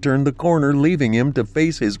blinker and turned the corner, leaving him to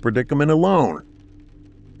face his predicament alone.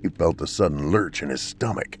 He felt a sudden lurch in his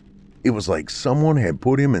stomach. It was like someone had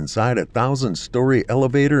put him inside a 1,000-story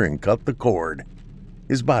elevator and cut the cord.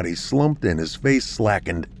 His body slumped and his face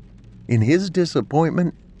slackened. In his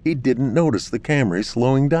disappointment, he didn't notice the Camry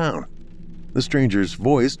slowing down. The stranger's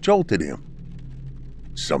voice jolted him.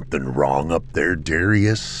 "Something wrong up there,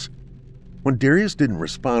 Darius?" When Darius didn't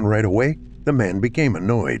respond right away, the man became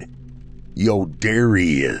annoyed. "Yo,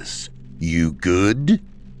 Darius, you good?"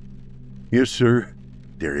 "Yes, sir,"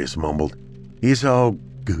 Darius mumbled. "It's all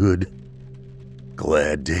good."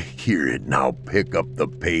 "Glad to hear it. Now pick up the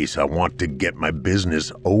pace. I want to get my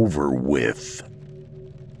business over with."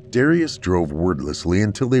 Darius drove wordlessly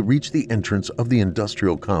until they reached the entrance of the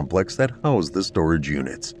industrial complex that housed the storage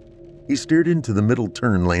units. He steered into the middle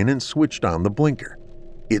turn lane and switched on the blinker.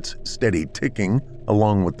 Its steady ticking,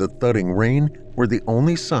 along with the thudding rain, were the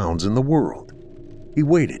only sounds in the world. He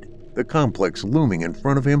waited, the complex looming in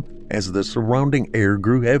front of him as the surrounding air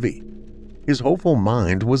grew heavy. His hopeful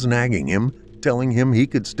mind was nagging him, telling him he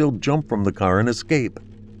could still jump from the car and escape.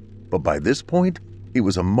 But by this point, he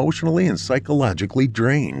was emotionally and psychologically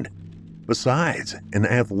drained. Besides, an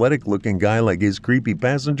athletic-looking guy like his creepy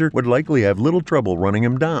passenger would likely have little trouble running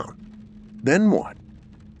him down. Then what?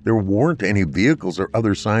 There weren't any vehicles or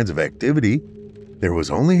other signs of activity. There was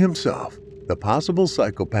only himself, the possible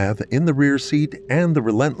psychopath in the rear seat, and the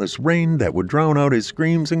relentless rain that would drown out his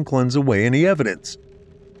screams and cleanse away any evidence.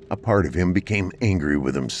 A part of him became angry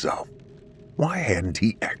with himself. Why hadn't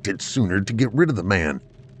he acted sooner to get rid of the man?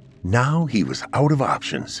 Now he was out of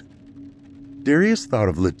options. Darius thought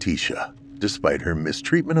of Letitia. Despite her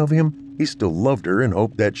mistreatment of him, he still loved her and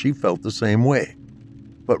hoped that she felt the same way.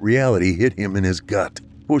 But reality hit him in his gut,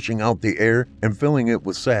 pushing out the air and filling it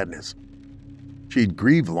with sadness. She'd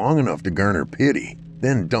grieve long enough to garner pity,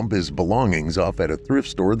 then dump his belongings off at a thrift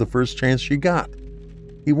store the first chance she got.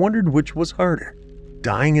 He wondered which was harder,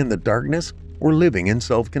 dying in the darkness or living in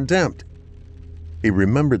self-contempt. He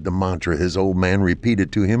remembered the mantra his old man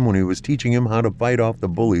repeated to him when he was teaching him how to fight off the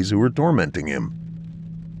bullies who were tormenting him.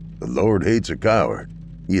 "The Lord hates a coward,"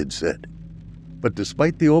 he had said. But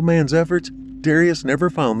despite the old man's efforts, Darius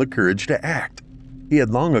never found the courage to act. He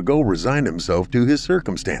had long ago resigned himself to his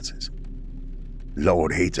circumstances.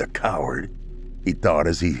 "Lord hates a coward," he thought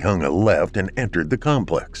as he hung a left and entered the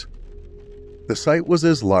complex. The site was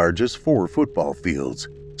as large as 4 football fields.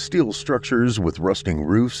 Steel structures with rusting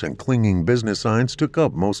roofs and clinging business signs took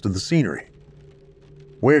up most of the scenery.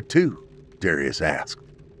 "Where to?" Darius asked.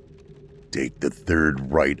 "Take the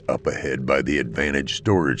 3rd right up ahead by the Advantage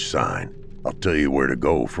storage sign. I'll tell you where to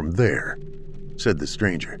go from there," said the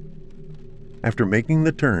stranger. After making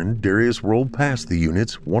the turn, Darius rolled past the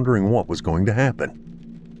units, wondering what was going to happen.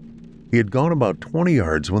 He had gone about 20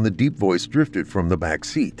 yards when the deep voice drifted from the back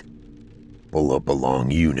seat. "Pull up along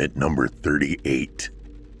unit number 38.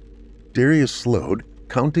 Darius slowed,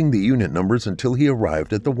 counting the unit numbers until he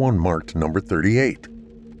arrived at the one marked number 38.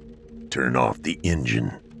 "Turn off the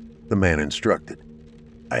engine," the man instructed.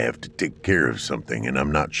 "I have to take care of something and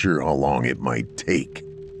I'm not sure how long it might take."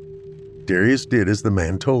 Darius did as the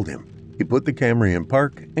man told him. He put the Camry in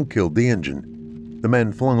park and killed the engine. The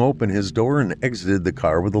man flung open his door and exited the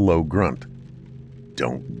car with a low grunt.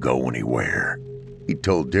 "Don't go anywhere," he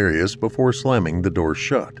told Darius before slamming the door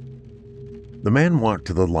shut. The man walked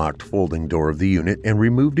to the locked folding door of the unit and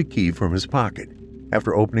removed a key from his pocket.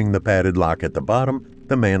 After opening the padded lock at the bottom,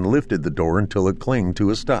 the man lifted the door until it clanged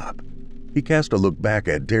to a stop. He cast a look back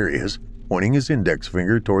at Darius, pointing his index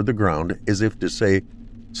finger toward the ground as if to say,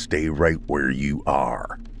 "Stay right where you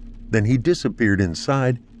are." Then he disappeared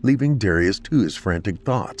inside, leaving Darius to his frantic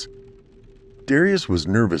thoughts. Darius was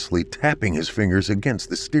nervously tapping his fingers against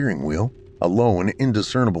the steering wheel, a low and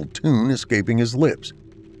indiscernible tune escaping his lips.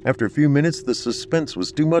 After a few minutes, the suspense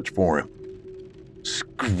was too much for him.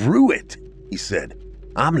 "Screw it," he said.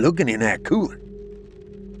 "I'm looking in that cooler."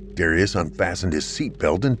 Darius unfastened his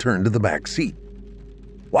seatbelt and turned to the back seat.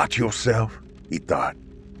 "Watch yourself," he thought.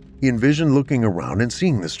 He envisioned looking around and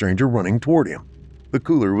seeing the stranger running toward him. The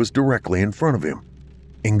cooler was directly in front of him.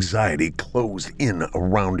 Anxiety closed in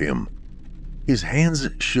around him. His hands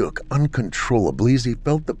shook uncontrollably as he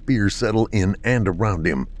felt the fear settle in and around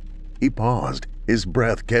him. He paused, his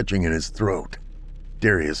breath catching in his throat.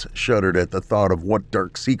 Darius shuddered at the thought of what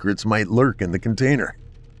dark secrets might lurk in the container.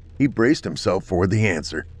 He braced himself for the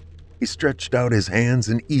answer. He stretched out his hands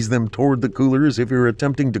and eased them toward the cooler as if he were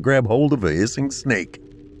attempting to grab hold of a hissing snake.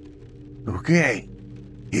 "Okay,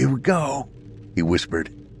 here we go," he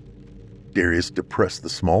whispered. Darius depressed the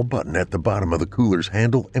small button at the bottom of the cooler's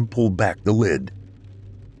handle and pulled back the lid.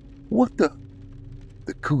 What the?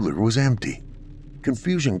 The cooler was empty.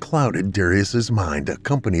 Confusion clouded Darius's mind,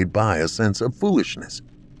 accompanied by a sense of foolishness.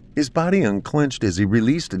 His body unclenched as he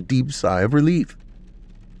released a deep sigh of relief.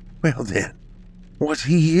 Well then, what's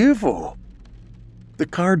he here for? The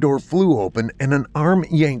car door flew open and an arm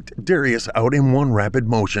yanked Darius out in one rapid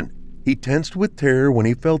motion. He tensed with terror when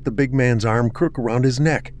he felt the big man's arm crook around his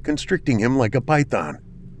neck, constricting him like a python.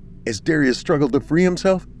 As Darius struggled to free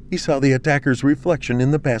himself, he saw the attacker's reflection in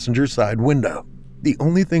the passenger side window. The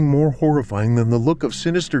only thing more horrifying than the look of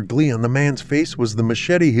sinister glee on the man's face was the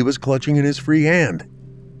machete he was clutching in his free hand.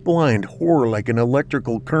 Blind horror like an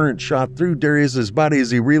electrical current shot through Darius's body as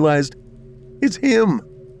he realized, it's him!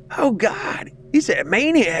 Oh God, he's a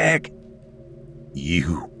maniac!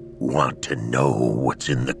 You want to know what's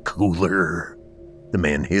in the cooler? The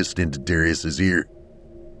man hissed into Darius's ear.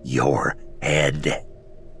 Your head.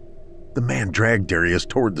 The man dragged Darius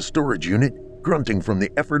toward the storage unit, grunting from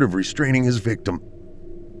the effort of restraining his victim.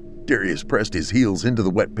 Darius pressed his heels into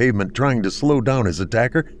the wet pavement, trying to slow down his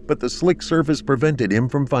attacker, but the slick surface prevented him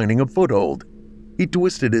from finding a foothold. He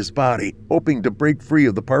twisted his body, hoping to break free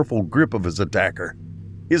of the powerful grip of his attacker.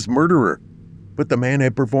 His murderer. But the man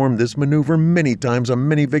had performed this maneuver many times on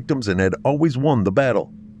many victims and had always won the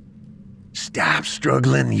battle. Stop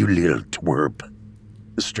struggling, you little twerp,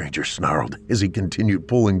 the stranger snarled as he continued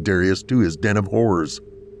pulling Darius to his den of horrors.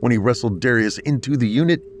 When he wrestled Darius into the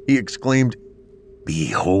unit, he exclaimed,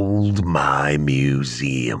 Behold my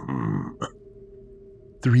museum.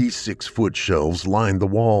 3 6-foot shelves lined the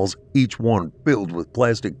walls, each one filled with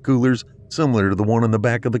plastic coolers similar to the one in the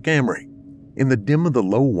back of the Camry. In the dim of the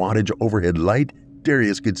low-wattage overhead light,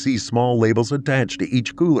 Darius could see small labels attached to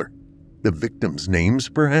each cooler. The victims' names,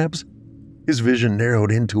 perhaps? His vision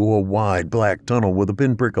narrowed into a wide black tunnel with a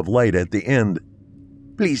pinprick of light at the end.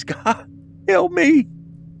 Please, God, help me,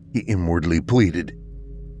 he inwardly pleaded.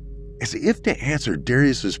 As if to answer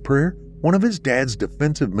Darius's prayer, one of his dad's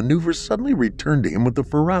defensive maneuvers suddenly returned to him with the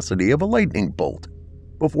ferocity of a lightning bolt.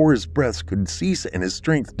 Before his breath could cease and his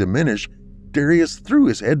strength diminish, Darius threw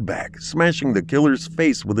his head back, smashing the killer's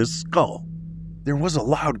face with his skull. There was a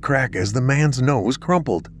loud crack as the man's nose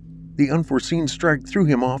crumpled. The unforeseen strike threw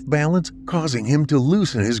him off balance, causing him to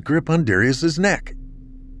loosen his grip on Darius's neck.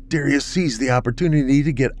 Darius seized the opportunity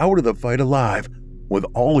to get out of the fight alive. With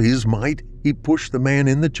all his might, he pushed the man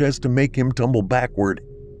in the chest to make him tumble backward.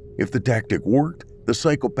 If the tactic worked, the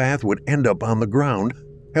psychopath would end up on the ground,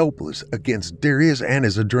 helpless against Darius and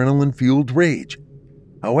his adrenaline-fueled rage.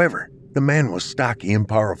 However, the man was stocky and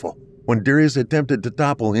powerful. When Darius attempted to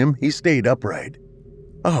topple him, he stayed upright.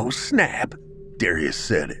 Oh, snap, Darius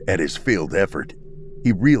said at his failed effort.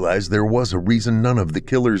 He realized there was a reason none of the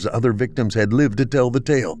killer's other victims had lived to tell the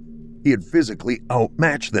tale. He had physically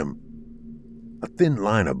outmatched them. A thin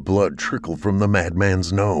line of blood trickled from the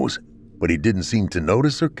madman's nose, but he didn't seem to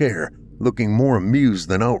notice or care, looking more amused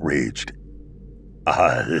than outraged.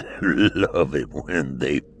 I love it when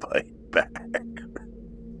they fight back,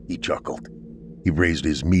 he chuckled. He raised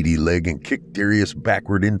his meaty leg and kicked Darius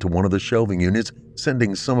backward into one of the shelving units,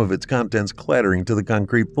 sending some of its contents clattering to the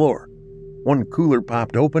concrete floor. One cooler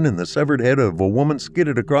popped open and the severed head of a woman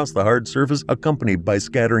skidded across the hard surface, accompanied by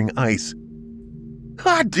scattering ice.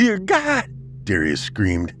 Oh, dear God! Darius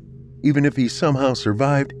screamed. Even if he somehow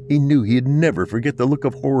survived, he knew he'd never forget the look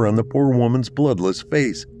of horror on the poor woman's bloodless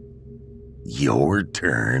face. "Your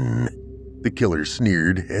turn," the killer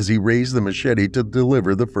sneered as he raised the machete to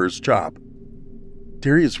deliver the first chop.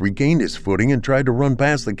 Darius regained his footing and tried to run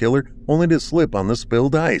past the killer, only to slip on the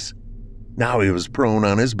spilled ice. Now he was prone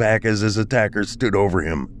on his back as his attacker stood over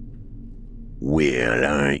him. "Well,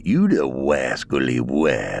 aren't you the wascally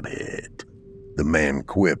wabbit?" the man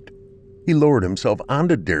quipped. He lowered himself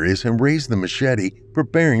onto Darius and raised the machete,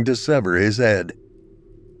 preparing to sever his head.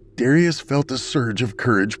 Darius felt a surge of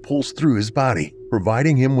courage pulse through his body,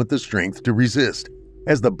 providing him with the strength to resist.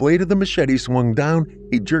 As the blade of the machete swung down,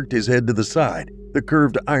 he jerked his head to the side, the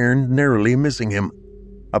curved iron narrowly missing him.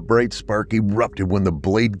 A bright spark erupted when the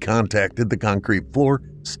blade contacted the concrete floor,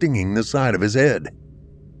 stinging the side of his head.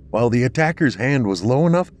 While the attacker's hand was low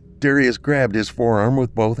enough, Darius grabbed his forearm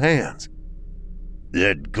with both hands.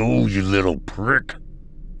 "Let go, you little prick,"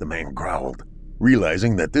 the man growled.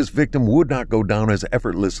 Realizing that this victim would not go down as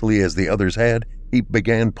effortlessly as the others had, he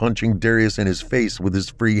began punching Darius in his face with his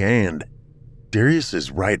free hand. Darius's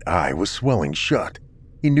right eye was swelling shut.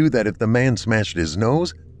 He knew that if the man smashed his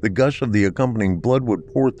nose, the gush of the accompanying blood would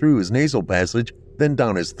pour through his nasal passage, then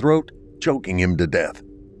down his throat, choking him to death.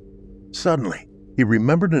 Suddenly, he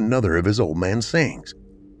remembered another of his old man's sayings.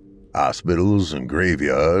 "Hospitals and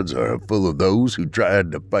graveyards are full of those who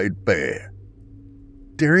tried to fight fair."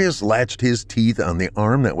 Darius latched his teeth on the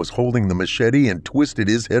arm that was holding the machete and twisted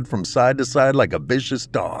his head from side to side like a vicious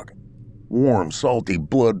dog. Warm, salty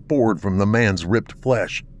blood poured from the man's ripped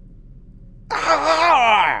flesh.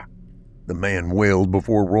 "Ah!" the man wailed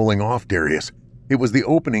before rolling off Darius. It was the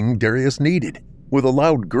opening Darius needed. With a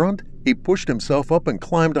loud grunt, he pushed himself up and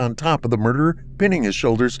climbed on top of the murderer, pinning his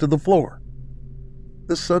shoulders to the floor.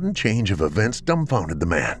 The sudden change of events dumbfounded the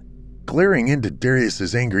man. Glaring into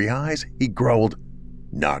Darius's angry eyes, he growled,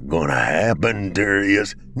 "Not gonna happen,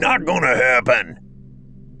 Darius. Not gonna happen."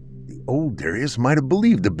 The old Darius might have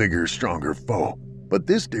believed the bigger, stronger foe, but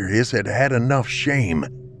this Darius had had enough shame,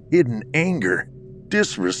 hidden anger,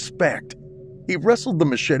 disrespect. He wrestled the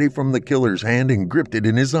machete from the killer's hand and gripped it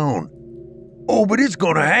in his own. "Oh, but it's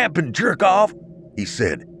gonna happen, jerk-off," he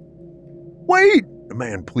said. "Wait," the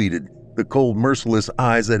man pleaded. The cold, merciless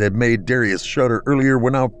eyes that had made Darius shudder earlier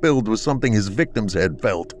were now filled with something his victims had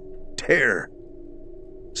felt: terror.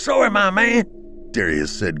 "Sorry, my man,"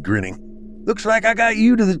 Darius said, grinning. "Looks like I got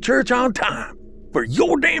you to the church on time for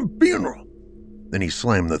your damn funeral." Then he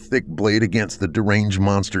slammed the thick blade against the deranged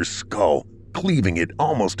monster's skull, cleaving it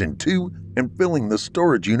almost in two and filling the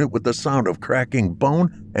storage unit with the sound of cracking bone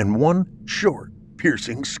and one short,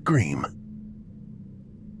 piercing scream.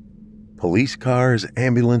 Police cars,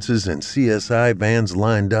 ambulances, and CSI vans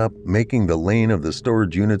lined up, making the lane of the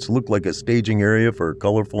storage units look like a staging area for a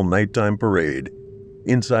colorful nighttime parade.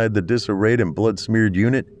 Inside the disarrayed and blood-smeared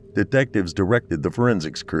unit, detectives directed the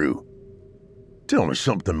forensics crew. "Tell me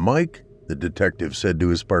something, Mike," the detective said to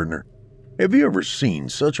his partner. "Have you ever seen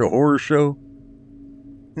such a horror show?"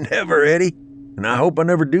 "Never, Eddie, and I hope I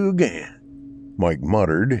never do again," Mike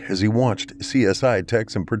muttered as he watched CSI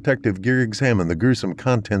techs in protective gear examine the gruesome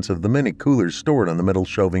contents of the many coolers stored on the metal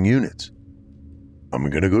shelving units. "I'm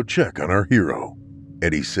gonna go check on our hero,"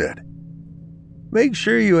 Eddie said. "Make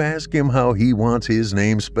sure you ask him how he wants his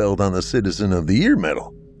name spelled on the Citizen of the Year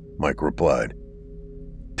medal," Mike replied.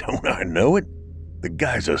 "Don't I know it? The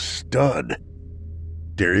guy's a stud."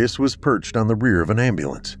 Darius was perched on the rear of an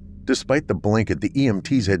ambulance. Despite the blanket the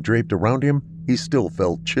EMTs had draped around him, he still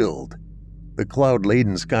felt chilled. The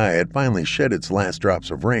cloud-laden sky had finally shed its last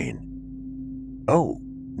drops of rain. "Oh,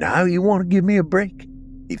 now you want to give me a break?"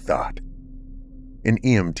 he thought. An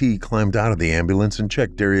EMT climbed out of the ambulance and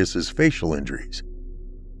checked Darius's facial injuries.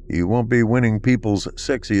 "You won't be winning People's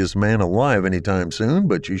Sexiest Man Alive anytime soon,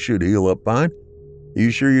 but you should heal up fine.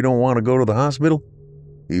 You sure you don't want to go to the hospital?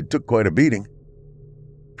 You took quite a beating."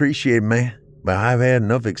 "Appreciate it, man, but I've had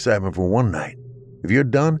enough excitement for one night. If you're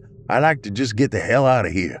done, I'd like to just get the hell out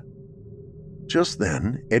of here." Just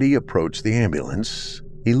then, Eddie approached the ambulance.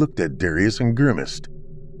 He looked at Darius and grimaced.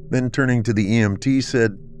 Then, turning to the EMT,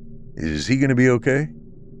 said, "Is he going to be okay?"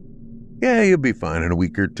 "Yeah, he'll be fine in a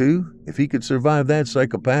week or two. If he could survive that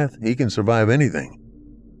psychopath, he can survive anything."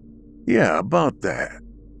 "Yeah, about that,"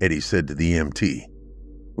 Eddie said to the EMT.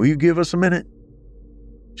 "Will you give us a minute?"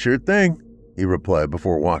 "Sure thing," he replied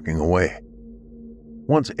before walking away.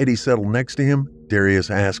 Once Eddie settled next to him, Darius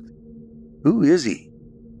asked, "Who is he?"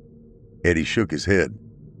 Eddie shook his head.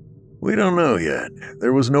 "We don't know yet.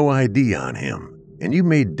 There was no ID on him, and you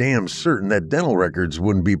made damn certain that dental records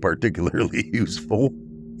wouldn't be particularly useful,"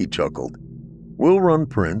 he chuckled. "We'll run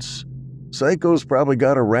prints. Psycho's probably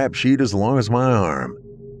got a rap sheet as long as my arm."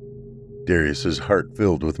 Darius's heart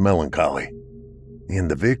filled with melancholy. "And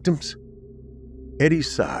the victims?" Eddie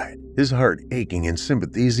sighed, his heart aching in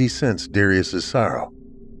sympathy as he sensed Darius's sorrow.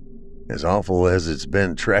 "As awful as it's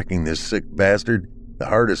been tracking this sick bastard, the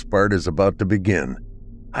hardest part is about to begin.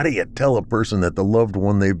 How do you tell a person that the loved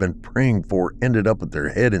one they've been praying for ended up with their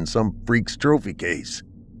head in some freak's trophy case?"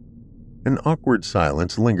 An awkward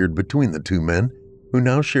silence lingered between the two men, who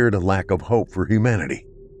now shared a lack of hope for humanity.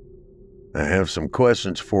 "I have some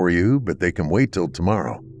questions for you, but they can wait till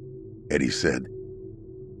tomorrow," Eddie said.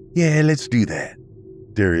 "Yeah, let's do that,"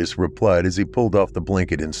 Darius replied as he pulled off the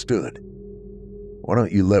blanket and stood. "Why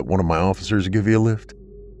don't you let one of my officers give you a lift?"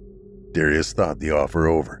 Darius thought the offer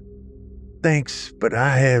over. "Thanks, but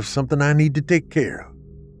I have something I need to take care of."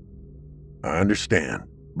 "I understand,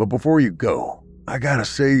 but before you go, I gotta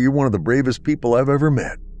say you're one of the bravest people I've ever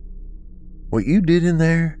met." "What you did in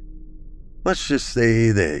there? Let's just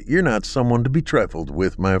say that you're not someone to be trifled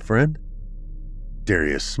with, my friend."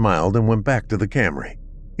 Darius smiled and went back to the Camry.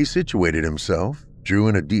 He situated himself, drew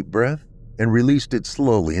in a deep breath, and released it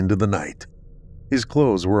slowly into the night. His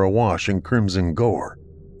clothes were awash in crimson gore.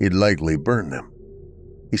 He'd likely burned them.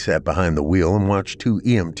 He sat behind the wheel and watched two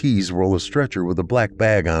EMTs roll a stretcher with a black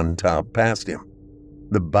bag on top past him.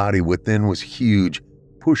 The body within was huge,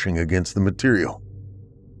 pushing against the material.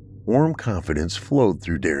 Warm confidence flowed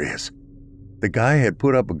through Darius. The guy had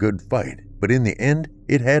put up a good fight, but in the end,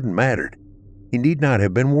 it hadn't mattered. He need not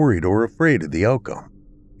have been worried or afraid of the outcome.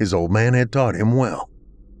 His old man had taught him well.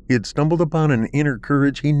 He had stumbled upon an inner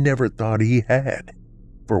courage he never thought he had.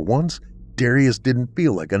 For once, Darius didn't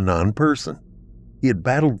feel like a non-person. He had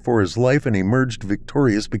battled for his life and emerged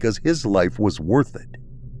victorious because his life was worth it.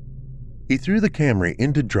 He threw the Camry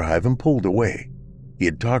into drive and pulled away. He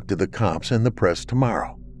had talked to the cops and the press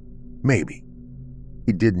tomorrow. Maybe.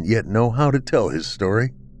 He didn't yet know how to tell his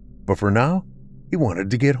story, but for now, he wanted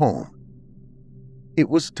to get home. It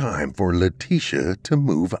was time for Letitia to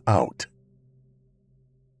move out.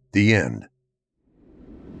 The end.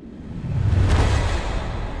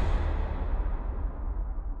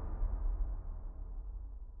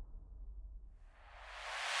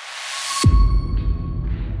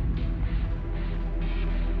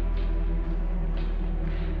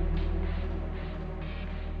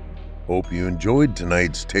 Hope you enjoyed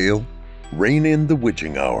tonight's tale, Rein in the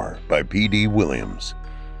Witching Hour by P.D. Williams.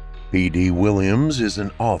 P.D. Williams is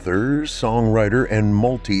an author, songwriter, and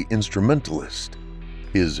multi-instrumentalist.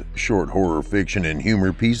 His short horror fiction and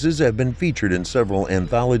humor pieces have been featured in several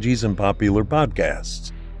anthologies and popular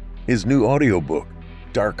podcasts. His new audiobook,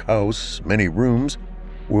 Dark House, Many Rooms,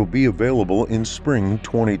 will be available in spring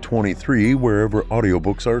 2023 wherever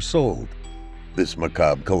audiobooks are sold. This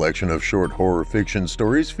macabre collection of short horror fiction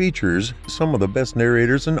stories features some of the best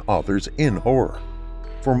narrators and authors in horror.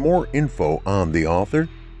 For more info on the author,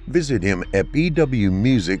 visit him at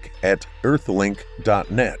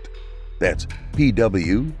pwmusic@earthlink.net. That's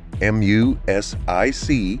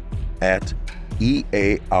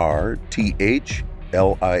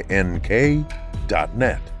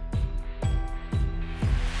pwmusic@earthlink.net.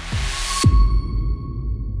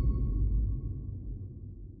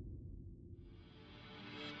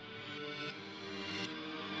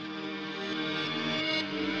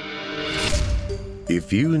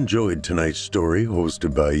 If you enjoyed tonight's story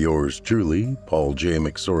hosted by yours truly, Paul J.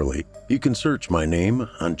 McSorley, you can search my name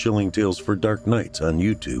on Chilling Tales for Dark Nights on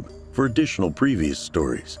YouTube for additional previous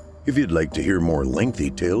stories. If you'd like to hear more lengthy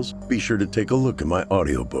tales, be sure to take a look at my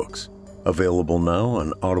audiobooks. Available now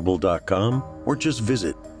on audible.com or just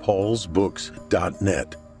visit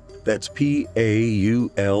paulsbooks.net. That's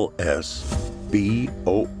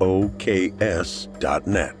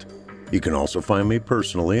PAULSBOOKS.net. You can also find me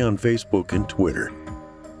personally on Facebook and Twitter.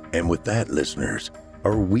 And with that, listeners,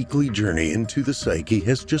 our weekly journey into the psyche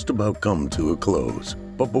has just about come to a close.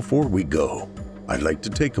 But before we go, I'd like to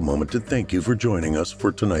take a moment to thank you for joining us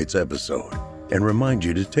for tonight's episode and remind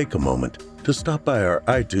you to take a moment to stop by our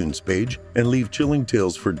iTunes page and leave Chilling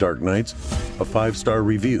Tales for Dark Nights a 5-star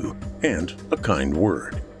review and a kind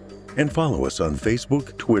word. And follow us on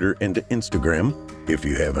Facebook, Twitter, and Instagram if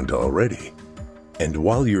you haven't already. And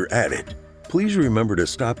while you're at it, please remember to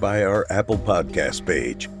stop by our Apple Podcast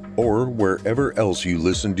page or wherever else you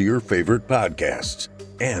listen to your favorite podcasts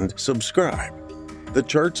and subscribe. The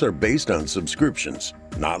charts are based on subscriptions,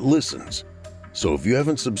 not listens. So if you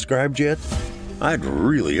haven't subscribed yet, I'd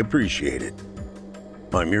really appreciate it.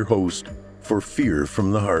 I'm your host for Fear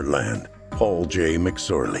from the Heartland, Paul J.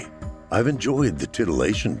 McSorley. I've enjoyed the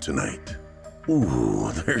titillation tonight.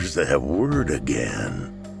 Ooh, there's that word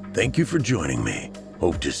again. Thank you for joining me.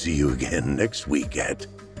 Hope to see you again next week at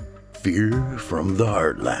Fear from the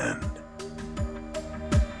Heartland.